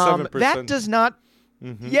 47%. that does not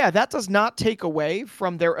yeah, that does not take away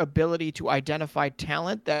from their ability to identify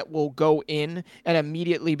talent that will go in and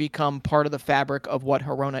immediately become part of the fabric of what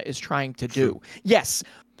Girona is trying to do. Yes,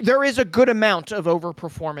 there is a good amount of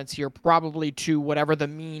overperformance here, probably to whatever the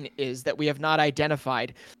mean is that we have not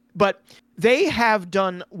identified. But they have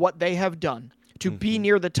done what they have done to be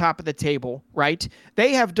near the top of the table, right?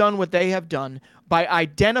 They have done what they have done by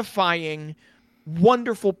identifying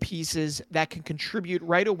wonderful pieces that can contribute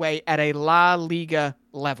right away at a La Liga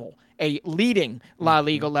level, a leading La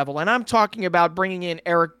Liga level. And I'm talking about bringing in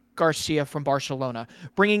Eric Garcia from Barcelona,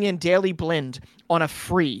 bringing in Daley Blind on a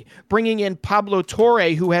free, bringing in Pablo Torre,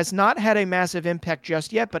 who has not had a massive impact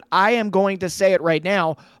just yet, but I am going to say it right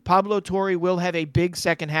now, Pablo Torre will have a big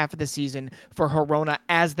second half of the season for Girona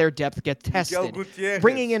as their depth gets tested.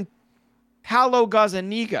 Bringing in Paulo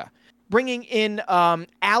Gazzaniga, bringing in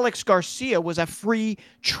Alex Garcia was a free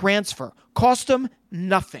transfer. Cost them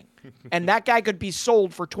nothing. And that guy could be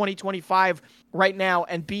sold for 2025 right now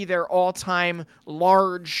and be their all-time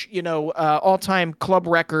large, all-time club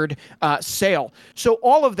record sale. So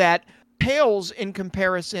all of that pales in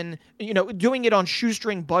comparison, doing it on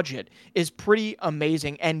shoestring budget is pretty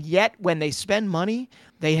amazing. And yet when they spend money,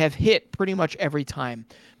 they have hit pretty much every time.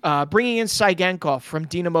 Bringing in Saigankov from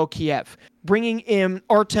Dynamo Kiev, bringing in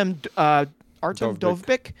Artem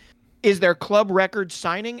Dovbyk is their club record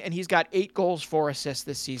signing, and he's got 8 goals, 4 assists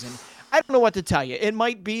this season. I don't know what to tell you. It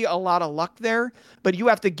might be a lot of luck there, but you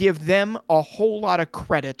have to give them a whole lot of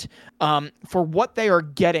credit for what they are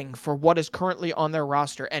getting for what is currently on their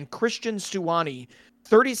roster. And Christian Stuani,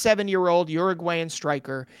 37-year-old Uruguayan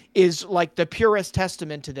striker, is like the purest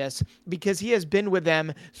testament to this because he has been with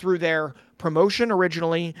them through their promotion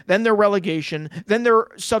originally, then their relegation, then their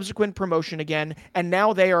subsequent promotion again, and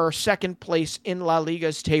now they are second place in La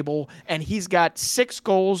Liga's table, and he's got 6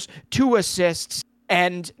 goals, 2 assists,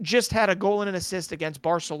 and just had a goal and an assist against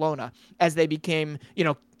Barcelona as they became,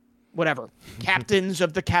 captains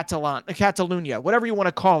of the Catalunya, whatever you want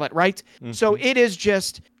to call it, right? So it is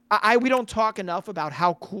just... we don't talk enough about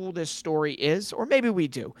how cool this story is, or maybe we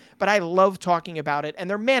do, but I love talking about it. And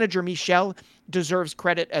their manager, Michel, deserves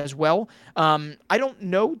credit as well. I don't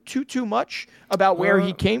know too much about where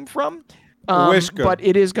he came from, but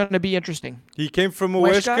it is going to be interesting. He came from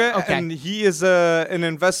Huesca, okay. And he is an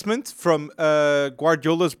investment from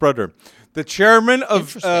Guardiola's brother. The chairman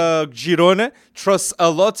of Girona trusts a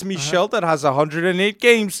lot Michel that has 108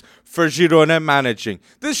 games for Girona managing.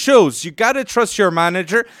 This shows you got to trust your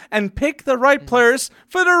manager and pick the right players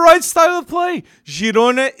for the right style of play.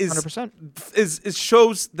 Girona is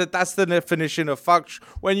shows that that's the definition of fact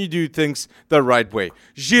when you do things the right way.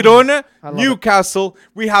 Girona, Newcastle,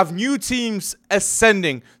 we have new teams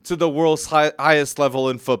ascending to the world's highest level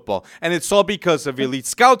in football. And it's all because of elite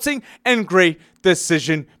scouting and great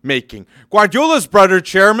decision making. Guardiola's brother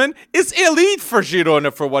chairman is elite for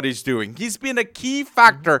Girona for what he's doing. He's been a key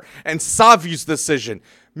factor in Savi's decision,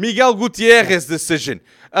 Miguel Gutierrez's decision,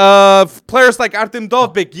 players like Artem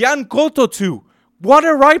Dovbyk, Jan Koto too. What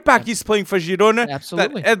a right back he's playing for Girona.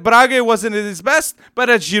 Absolutely. At Braga wasn't at his best, but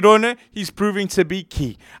at Girona he's proving to be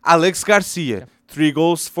key. Alex Garcia, 3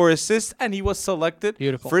 goals, 4 assists, and he was selected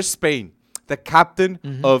for Spain. The captain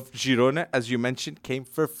of Girona, as you mentioned, came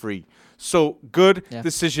for free. So good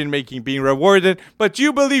decision-making being rewarded. But do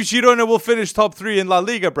you believe Girona will finish top 3 in La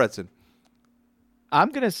Liga, Breton? I'm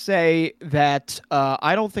going to say that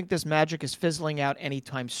I don't think this magic is fizzling out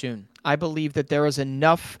anytime soon. I believe that there is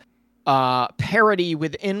enough parity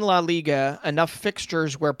within La Liga, enough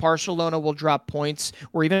fixtures where Barcelona will drop points,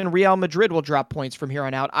 or even Real Madrid will drop points from here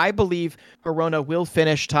on out. I believe Girona will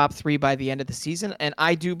finish top 3 by the end of the season, and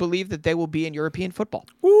I do believe that they will be in European football.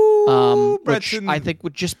 Which I think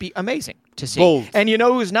would just be amazing to see. Bold. And you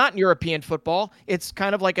know who's not in European football? It's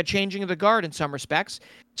kind of like a changing of the guard in some respects.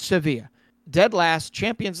 Sevilla, dead last,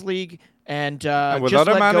 Champions League, and just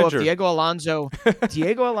let go of Diego Alonso.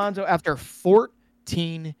 Diego Alonso after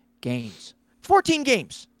 14 games. 14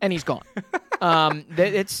 games, and he's gone.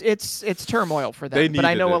 It's turmoil for them. But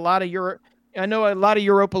I know a lot of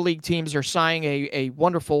Europa League teams are sighing a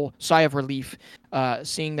wonderful sigh of relief,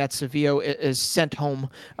 seeing that Sevilla is sent home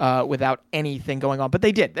without anything going on. But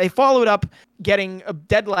they did. They followed up getting a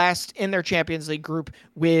dead last in their Champions League group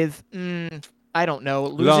with, I don't know,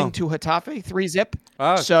 losing to Getafe 3-0.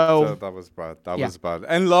 So that was bad. That was bad.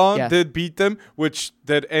 And Lens did beat them, which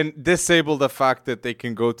did disable the fact that they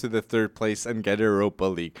can go to the 3rd place and get Europa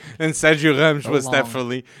League. And Sergio Ramos was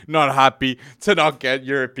definitely not happy to not get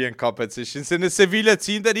European competitions in a Sevilla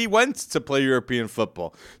team that he went to play European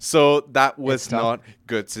football. So that was not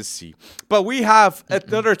good to see. But we have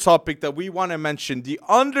another topic that we want to mention, the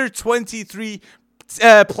under 23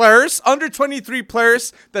 players, under 23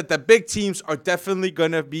 players, that the big teams are definitely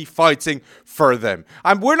going to be fighting for them.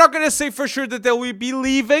 We're not going to say for sure that they will be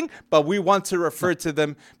leaving, but we want to refer to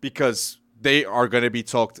them because they are going to be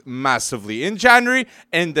talked massively in January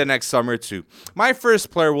and the next summer too. My first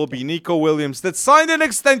player will be Nico Williams, that signed an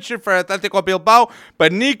extension for Atletico Bilbao.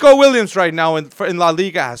 But Nico Williams right now in La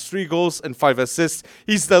Liga has 3 goals and 5 assists.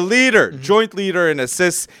 He's the leader, joint leader in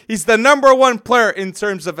assists. He's the number 1 player in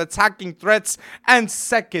terms of attacking threats and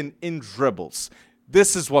second in dribbles.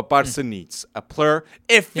 This is what Barca needs. A player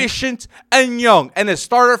efficient and young and a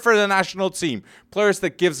starter for the national team. Players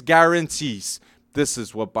that gives guarantees. This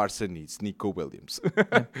is what Barca needs, Nico Williams.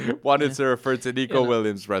 Wanted to refer to Nico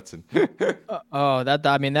Williams, Breton.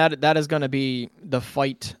 That is going to be the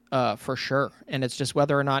fight for sure. And it's just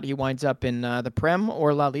whether or not he winds up in the Prem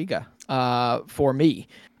or La Liga for me.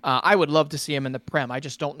 I would love to see him in the Prem. I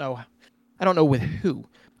just don't know. I don't know with who.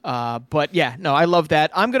 But yeah, no, I love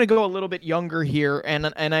that. I'm going to go a little bit younger here.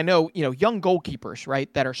 And I know, young goalkeepers,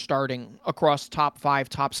 right, that are starting across top 5,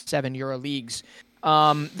 top 7 Euro leagues.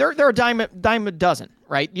 They're a dime a dozen,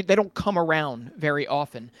 right? They don't come around very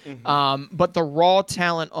often. But the raw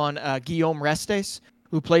talent on Guillaume Restes,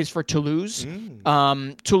 who plays for Toulouse.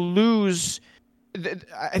 Toulouse,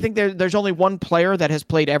 I think there's only one player that has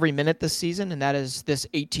played every minute this season, and that is this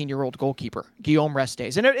 18-year-old goalkeeper, Guillaume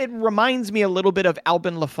Restes. And it reminds me a little bit of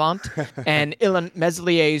Albin Lafont and Ilan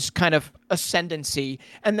Meslier's kind of ascendancy.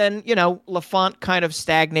 And then, Lafont kind of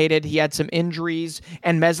stagnated. He had some injuries,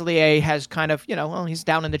 and Meslier has kind of, he's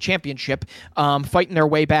down in the championship, fighting their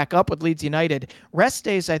way back up with Leeds United.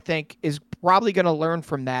 Restes, I think, is probably going to learn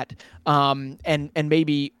from that and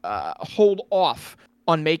maybe hold off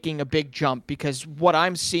on making a big jump, because what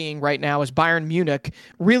I'm seeing right now is Bayern Munich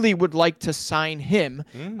really would like to sign him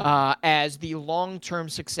as the long-term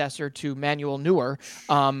successor to Manuel Neuer,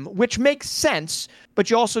 which makes sense, but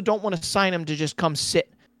you also don't want to sign him to just come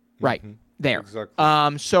sit right there. Exactly.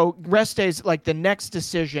 So Restes, like the next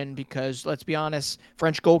decision, because let's be honest,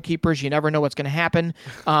 French goalkeepers, you never know what's going to happen.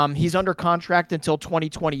 He's under contract until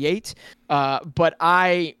 2028. But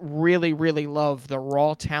I really, really love the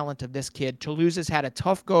raw talent of this kid. Toulouse has had a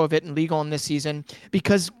tough go of it in Liga this season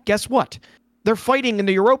because guess what? They're fighting in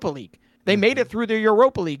the Europa League. They made it through the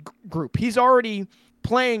Europa League group. He's already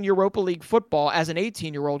playing Europa League football as an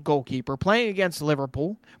 18-year-old goalkeeper, playing against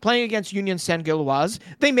Liverpool, playing against Union Saint-Gilloise.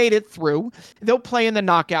 They made it through. They'll play in the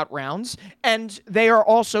knockout rounds, and they are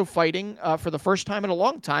also fighting for the first time in a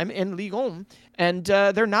long time in Ligue 1, and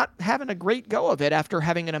they're not having a great go of it after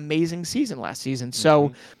having an amazing season last season.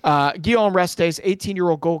 So Guillaume Restes,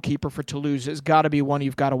 18-year-old goalkeeper for Toulouse, has got to be one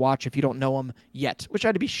you've got to watch if you don't know him yet, which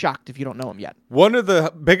I'd be shocked if you don't know him yet. One of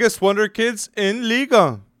the biggest wonder kids in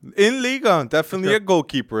Liga. In Liga, definitely a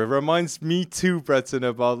goalkeeper. It reminds me too, Breton,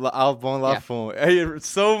 about Albon Lafont. Hey,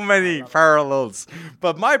 so many parallels.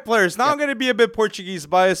 But my players, now I'm going to be a bit Portuguese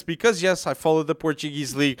biased because, yes, I follow the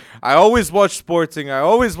Portuguese league. I always watch Sporting, I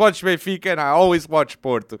always watch Benfica, and I always watch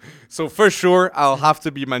Porto. So for sure, I'm going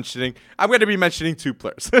to be mentioning 2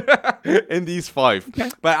 players in these 5. Okay.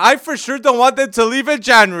 But I for sure don't want them to leave in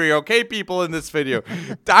January, okay, people in this video.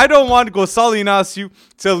 I don't want Gonçalo Inácio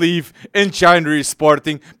to leave in January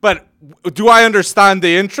Sporting. But do I understand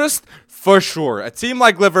the interest? For sure. A team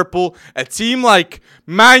like Liverpool, a team like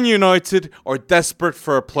Man United are desperate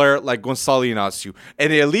for a player like Gonçalo Inácio.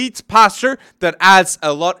 An elite passer that adds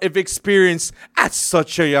a lot of experience at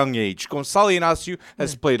such a young age. Gonçalo Inácio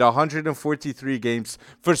has played 143 games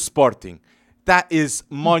for Sporting. That is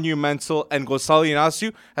monumental, and Gonçalo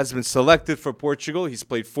Inácio has been selected for Portugal. He's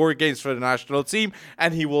played 4 games for the national team,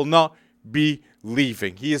 and he will not be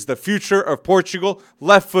leaving. He is the future of Portugal,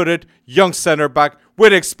 left-footed, young center-back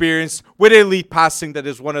with experience, with elite passing. That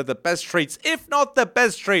is one of the best traits, if not the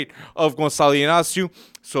best trait, of Gonçalo Inácio.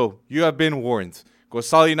 So you have been warned.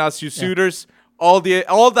 Gonçalo Inácio suitors, all the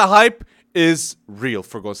hype is real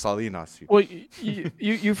for Gonçalo Inácio. Well,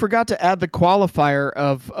 you forgot to add the qualifier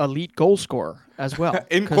of elite goal scorer as well.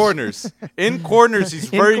 In corners, he's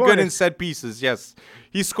very good in set pieces. Yes,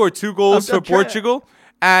 he scored 2 goals for Portugal.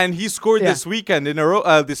 And he scored this week in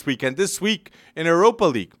Europa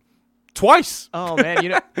League. Twice. Oh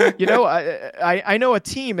man, I know a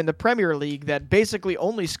team in the Premier League that basically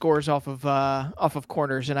only scores off of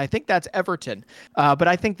corners, and I think that's Everton. But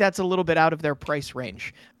I think that's a little bit out of their price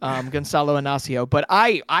range, Gonçalo Inácio. But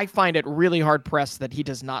I find it really hard pressed that he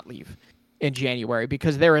does not leave in January,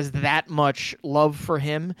 because there is that much love for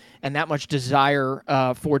him and that much desire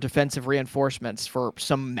for defensive reinforcements for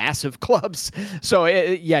some massive clubs. So,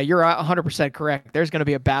 you're 100% correct. There's going to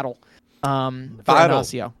be a battle for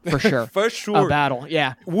Inácio, for sure. For sure. A battle,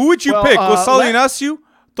 yeah. Who would you pick, Gonçalo Inácio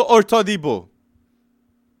or Todibo?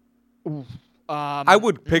 Ooh. I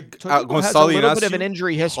would pick Todibo has a Gonçalo little bit of Inácio an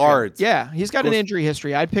injury history. hard. Yeah, he's got an injury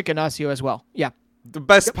history. I'd pick Inácio as well. Yeah. The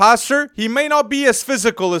best passer. He may not be as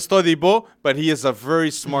physical as Todibo, but he is a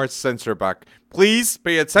very smart center back. Please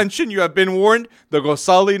pay attention. You have been warned. The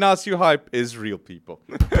Gonçalo Inácio hype is real, people.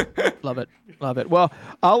 Love it. Love it. Well,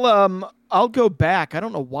 I'll go back. I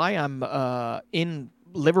don't know why I'm in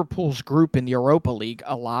Liverpool's group in the Europa League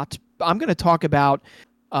a lot. I'm going to talk about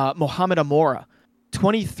Mohamed Amora,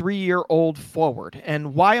 23-year-old forward.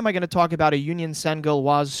 And why am I going to talk about a Union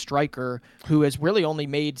Saint-Gilloise striker who has really only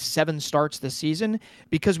made 7 starts this season?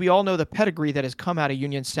 Because we all know the pedigree that has come out of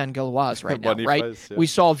Union Saint-Gilloise right now, right? Yeah. We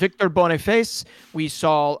saw Victor Boniface, we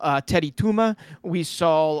saw Teddy Tuma, we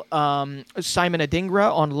saw Simon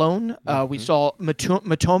Adingra on loan, we saw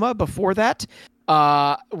Matoma before that.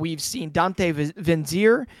 We've seen Dante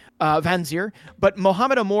Vanzier, but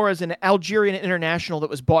Mohamed Amora is an Algerian international that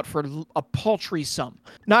was bought for a paltry sum.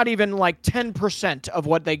 Not even like 10% of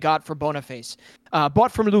what they got for Boniface.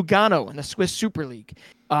 Bought from Lugano in the Swiss Super League.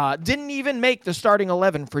 Didn't even make the starting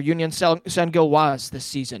 11 for Union Saint-Gilloise this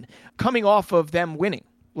season, coming off of them winning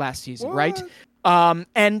last season, right?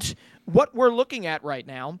 And what we're looking at right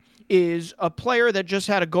now is a player that just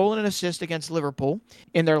had a goal and an assist against Liverpool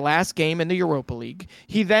in their last game in the Europa League.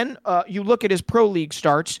 He then, you look at his Pro League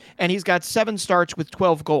starts, and he's got 7 starts with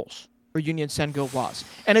 12 goals for Union Saint-Gilloise.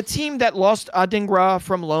 And a team that lost Adingra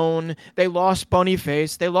from loan, they lost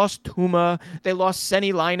Boniface, they lost Tuma, they lost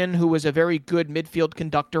Seni Leinen, who was a very good midfield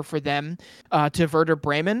conductor for them, to Werder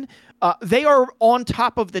Bremen. They are on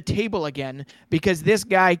top of the table again because this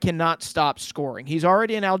guy cannot stop scoring. He's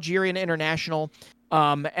already an Algerian international.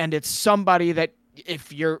 And it's somebody that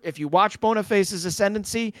if you watch Boniface's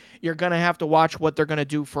ascendancy, you're going to have to watch what they're going to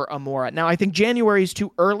do for Amora. Now, I think January is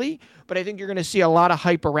too early, but I think you're going to see a lot of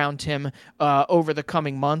hype around him over the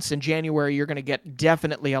coming months. In January, you're going to get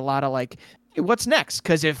definitely a lot of like, what's next?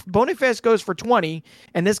 Because if Boniface goes for 20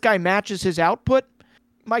 and this guy matches his output,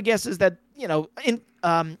 my guess is that,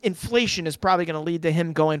 inflation is probably going to lead to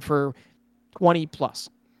him going for 20 plus.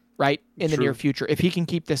 Right, in the near future, if he can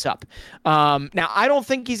keep this up. Now, I don't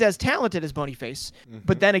think he's as talented as Boniface,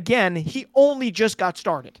 but then again, he only just got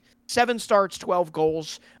started. 7 starts, 12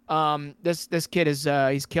 goals. This kid is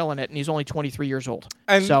he's killing it, and he's only 23 years old.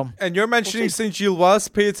 And you're mentioning St. Gilloise.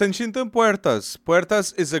 Pay attention to Puertas.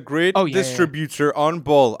 Puertas is a great distributor on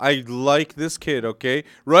ball. I like this kid, okay?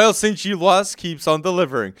 Royal St. Gilloise keeps on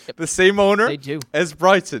delivering. Yep. The same owner as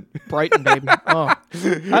Brighton. Brighton, baby. Oh,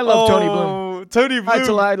 I love Tony Bloom. Tony Bloom is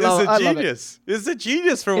a genius. He's a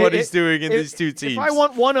genius for what he's doing in these two teams. If I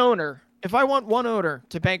want one owner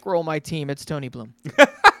to bankroll my team, it's Tony Bloom.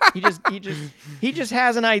 He just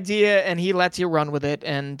has an idea and he lets you run with it.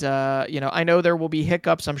 And I know there will be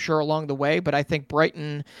hiccups, I'm sure, along the way, but I think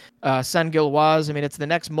Brighton, Saint-Gilloise, it's the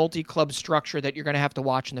next multi-club structure that you're going to have to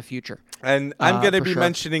watch in the future. And I'm going to be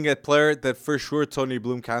mentioning a player that for sure Tony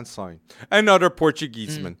Bloom can sign. Another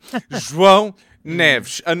Portuguese man, João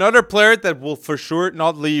Neves, another player that will for sure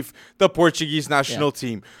not leave the Portuguese national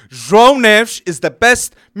team. João Neves is the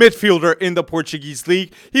best midfielder in the Portuguese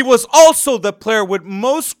league. He was also the player with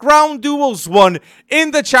most ground duels won in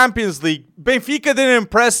the Champions League. Benfica didn't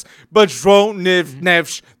impress, but João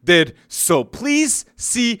Neves did so. Please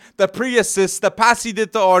see the pre-assist, the pass he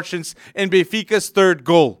did to Archens in Benfica's 3rd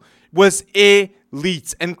goal was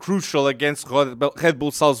elite and crucial against Red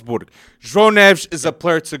Bull Salzburg. João Neves is a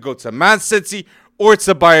player to go to Man City or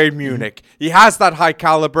to Bayern Munich. He has that high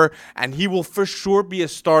caliber, and he will for sure be a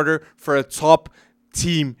starter for a top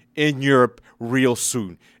team in Europe real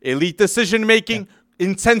soon. Elite decision-making,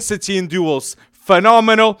 intensity in duels,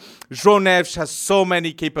 phenomenal. João Neves has so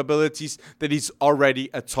many capabilities that he's already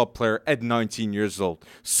a top player at 19 years old.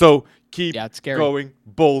 So keep going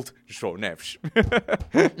bold, João Neves.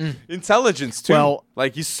 Intelligence, too. Well,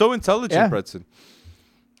 he's so intelligent, Bretson.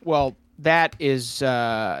 Well, that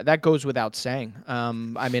goes without saying.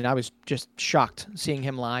 I was just shocked seeing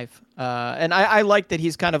him live. And I like that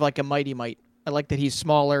he's kind of like a mighty might. I like that he's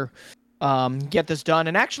smaller, get this done.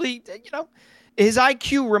 And actually, his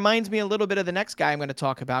IQ reminds me a little bit of the next guy I'm going to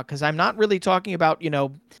talk about, because I'm not really talking about,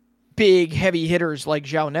 big, heavy hitters like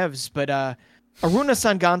João Neves, but Aruna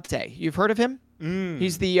Sangante. You've heard of him?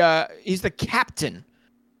 He's the captain,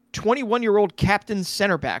 21-year-old captain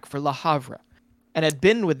center back for Le Havre, and had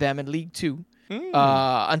been with them in League 2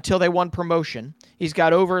 until they won promotion. He's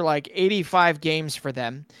got over 85 games for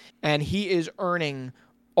them, and he is earning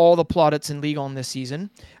all the plaudits in Ligue 1 this season.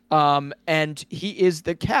 And he is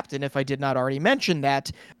the captain, if I did not already mention that,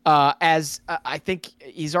 as I think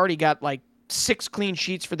he's already got 6 clean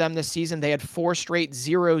sheets for them this season. They had 4 straight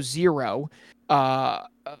 0-0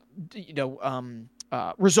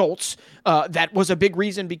 results. That was a big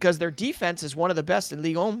reason because their defense is one of the best in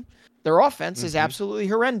Ligue 1. Their offense is absolutely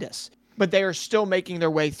horrendous, but they are still making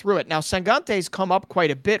their way through it. Now, Sangante's come up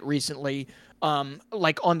quite a bit recently,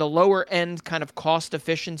 like on the lower end kind of cost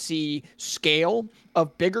efficiency scale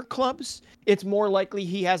of bigger clubs. It's more likely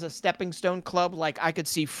he has a stepping stone club like I could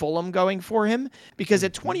see Fulham going for him, because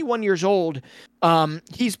at 21 years old,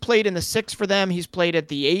 he's played in the 6 for them. He's played at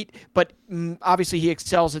the 8, but obviously he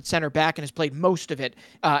excels at center back and has played most of it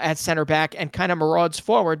at center back and kind of marauds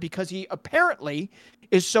forward because he apparently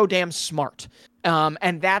is so damn smart.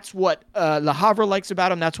 And that's what Le Havre likes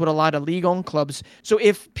about him. That's what a lot of Ligue 1 clubs. So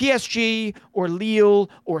if PSG or Lille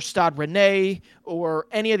or Stade Rennais or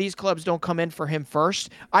any of these clubs don't come in for him first,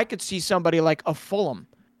 I could see somebody like a Fulham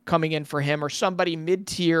coming in for him, or somebody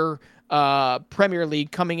mid-tier Premier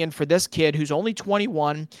League coming in for this kid who's only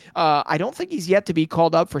 21. I don't think he's yet to be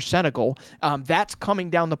called up for Senegal. That's coming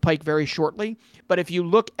down the pike very shortly. But if you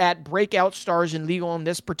look at breakout stars in Ligue 1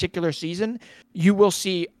 this particular season, you will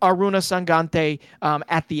see Aruna Sangante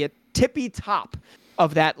at the tippy top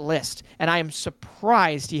of that list. And I am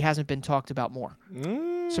surprised he hasn't been talked about more.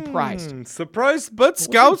 Surprised, but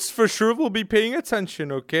scouts for sure will be paying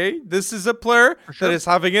attention, okay? This is a player that is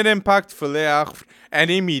having an impact for Le Havre and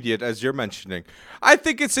immediate, as you're mentioning. I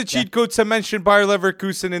think it's a cheat code to mention Bayer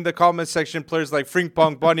Leverkusen in the comment section. Players like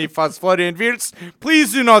Frimpong, Boniface, Florian Wirtz.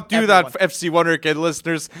 Please do not do that, FC Wonderkid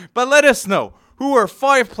listeners. But let us know, who are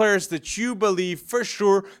 5 players that you believe for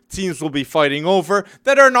sure teams will be fighting over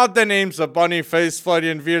that are not the names of Boniface,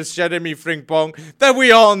 Florian Wirtz, Jeremy Frimpong, that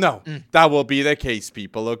we all know. That will be the case,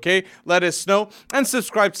 people, okay? Let us know and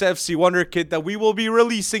subscribe to FC Wonderkid that we will be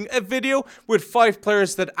releasing a video with 5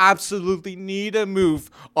 players that absolutely need a move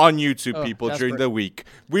on YouTube, people, during the week.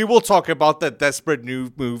 We will talk about the desperate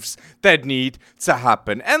new moves that need to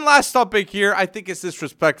happen. And last topic here, I think it's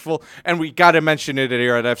disrespectful, and we got to mention it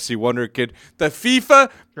here at FC Wonderkid. The FIFA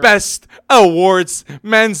Best Awards,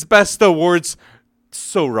 Men's Best Awards,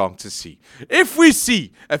 so wrong to see. If we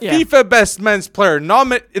see a FIFA Best Men's Player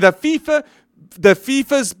the FIFA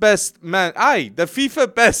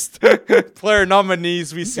Best Player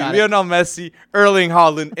nominees, we see Lionel Messi, Erling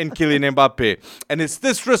Haaland, and Kylian Mbappe. And it's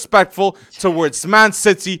disrespectful towards Man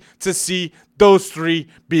City to see those 3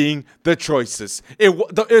 being the choices.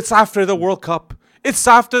 It's after the World Cup. It's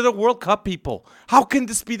after the World Cup, people. How can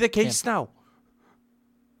this be the case now?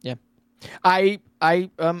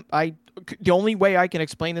 The only way I can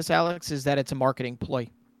explain this, Alex, is that it's a marketing ploy.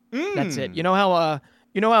 That's it. You know how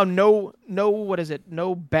there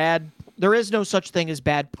is no such thing as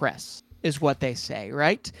bad press, is what they say,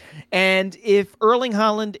 right? And if Erling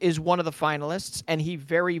Haaland is one of the finalists, and he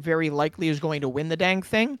very, very likely is going to win the dang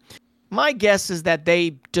thing, my guess is that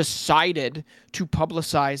they decided to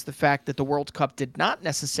publicize the fact that the World Cup did not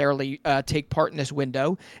necessarily take part in this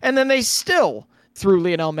window, and then they still threw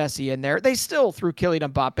Lionel Messi in there. They still threw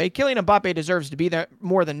Kylian Mbappe. Kylian Mbappe deserves to be there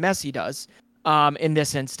more than Messi does in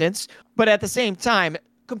this instance. But at the same time,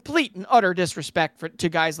 complete and utter disrespect to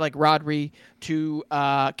guys like Rodri, to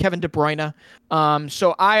Kevin De Bruyne.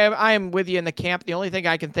 So I am with you in the camp. The only thing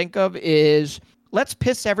I can think of is let's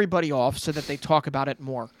piss everybody off so that they talk about it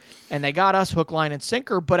more. And they got us hook, line, and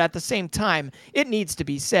sinker. But at the same time, it needs to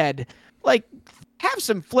be said, like, have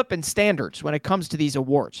some flipping standards when it comes to these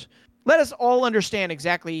awards. Let us all understand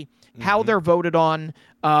exactly how they're voted on,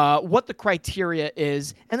 what the criteria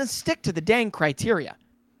is, and then stick to the dang criteria.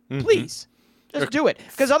 Please. Just do it.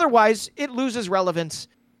 Because otherwise, it loses relevance.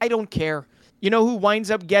 I don't care. You know who winds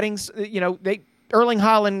up getting, Erling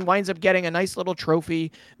Haaland winds up getting a nice little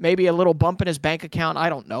trophy, maybe a little bump in his bank account. I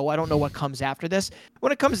don't know. I don't know what comes after this.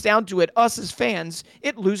 When it comes down to it, us as fans,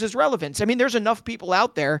 it loses relevance. I mean, there's enough people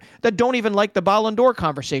out there that don't even like the Ballon d'Or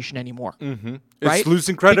conversation anymore. Right? It's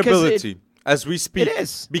losing credibility as we speak. It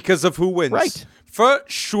is. Because of who wins. Right. For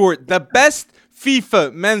sure, the best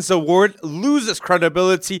FIFA Men's Award loses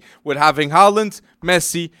credibility with having Haaland,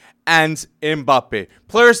 Messi, and Mbappe.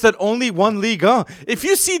 Players that only won Liga. If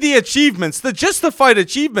you see the achievements, the justified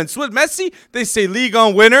achievements with Messi, they say Liga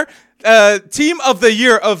winner, team of the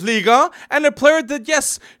year of Liga, and a player that,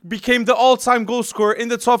 yes, became the all-time goal scorer in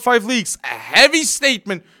the top 5 leagues. A heavy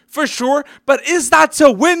statement for sure, but is that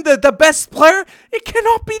to win the best player? It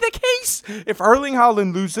cannot be the case. If Erling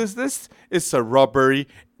Haaland loses this, it's a robbery,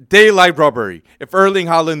 daylight robbery. If Erling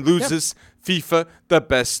Haaland loses, FIFA the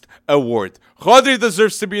best award. Rodri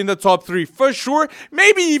deserves to be in the top 3 for sure.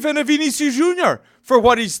 Maybe even a Vinicius Jr. for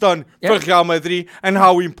what he's done for Real Madrid and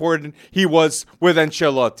how important he was with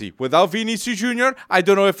Ancelotti. Without Vinicius Jr., I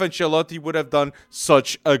don't know if Ancelotti would have done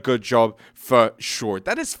such a good job for sure.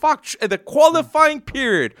 That is fact. The qualifying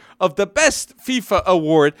period of the best FIFA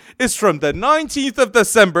award is from the 19th of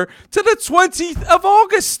December to the 20th of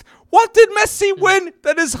August. What did Messi win?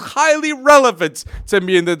 That is highly relevant to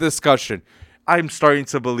me in the discussion. I'm starting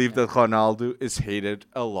to believe that Ronaldo is hated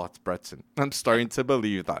a lot, Breton. I'm starting to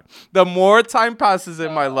believe that. The more time passes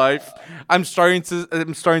in my life, I'm starting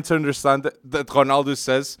to understand that Ronaldo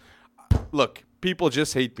says, "Look, people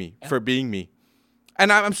just hate me for being me,"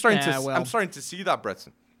 and I'm starting to see that,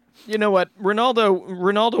 Breton. You know what?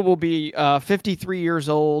 Ronaldo will be 53 years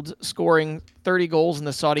old, scoring 30 goals in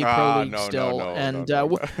the Saudi Pro League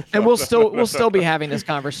and we'll still be having this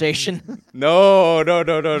conversation. No.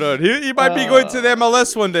 He might be going to the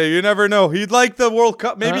MLS one day. You never know. He'd like the World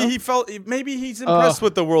Cup. Maybe he's impressed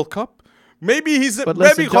with the World Cup. Maybe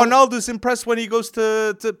Ronaldo's impressed when he goes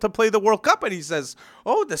to play the World Cup and he says,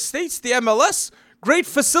 "Oh, the States, the MLS." Great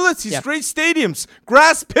facilities, great stadiums,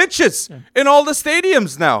 grass pitches in all the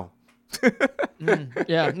stadiums now.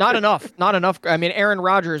 Not enough. I mean, Aaron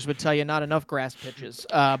Rodgers would tell you not enough grass pitches.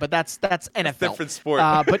 But that's NFL. Different sport.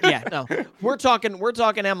 But yeah, no, we're talking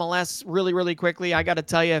MLS really, really quickly. I got to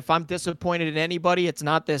tell you, if I'm disappointed in anybody, it's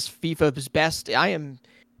not this FIFA's best.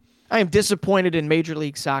 I am disappointed in Major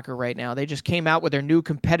League Soccer right now. They just came out with their new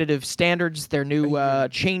competitive standards, their new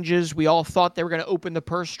changes. We all thought they were going to open the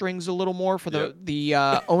purse strings a little more for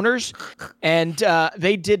the owners, and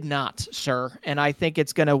they did not, sir. And I think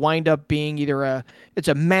it's going to wind up being either it's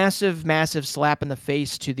a massive, massive slap in the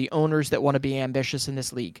face to the owners that want to be ambitious in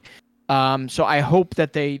this league. So I hope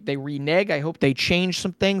that they renege. I hope they change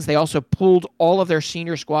some things. They also pulled all of their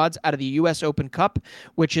senior squads out of the U.S. Open Cup,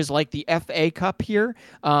 which is like the FA Cup here,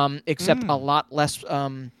 except a lot less.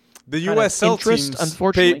 The USL interest, teams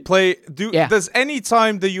unfortunately. Does any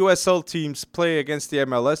time the USL teams play against the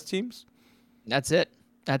MLS teams? That's it.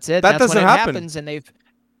 That's doesn't when it happen. happens, and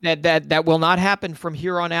that will not happen from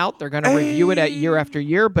here on out. They're going to review it at year after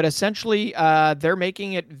year, but essentially they're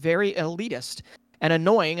making it very elitist and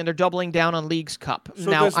annoying, and they're doubling down on Leagues Cup.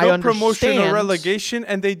 So now, there's no promotion or relegation,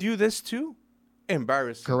 and they do this too?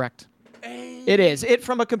 Embarrassing. Correct. It is.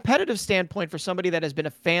 From a competitive standpoint, for somebody that has been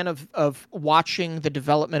a fan of watching the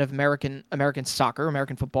development of American soccer,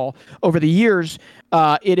 American football over the years,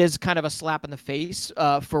 it is kind of a slap in the face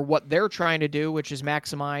for what they're trying to do, which is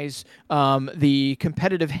maximize the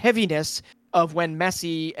competitive heaviness of when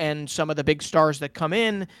Messi and some of the big stars that come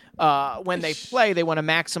in, when they play, they want to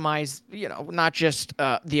maximize, not just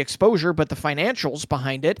the exposure, but the financials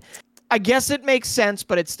behind it. I guess it makes sense,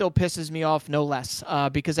 but it still pisses me off no less,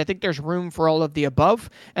 because I think there's room for all of the above,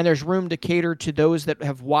 and there's room to cater to those that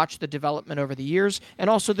have watched the development over the years, and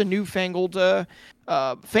also the newfangled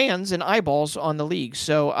fans and eyeballs on the league.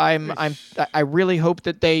 So I really hope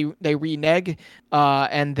that they renege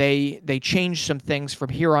and they change some things from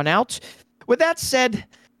here on out. With that said,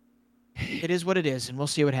 it is what it is, and we'll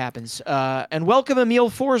see what happens. And welcome Emil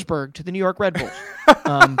Forsberg to the New York Red Bulls.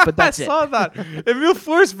 But that's it. I saw that. Emil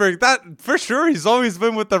Forsberg, that for sure, he's always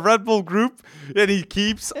been with the Red Bull group, and he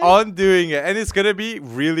keeps on doing it. And it's going to be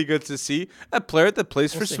really good to see a player that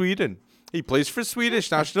plays for Sweden. He plays for Swedish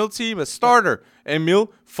national team, a starter,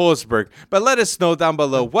 Emil Forsberg. But let us know down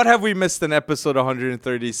below, what have we missed in episode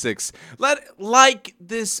 136? Like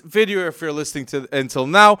this video if you're listening to until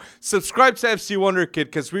now. Subscribe to FC Wonderkid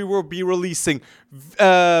because we will be releasing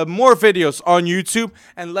more videos on YouTube.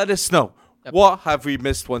 And let us know, what have we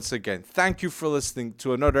missed once again? Thank you for listening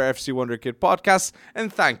to another FC Wonderkid podcast.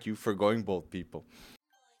 And thank you for going bold, people.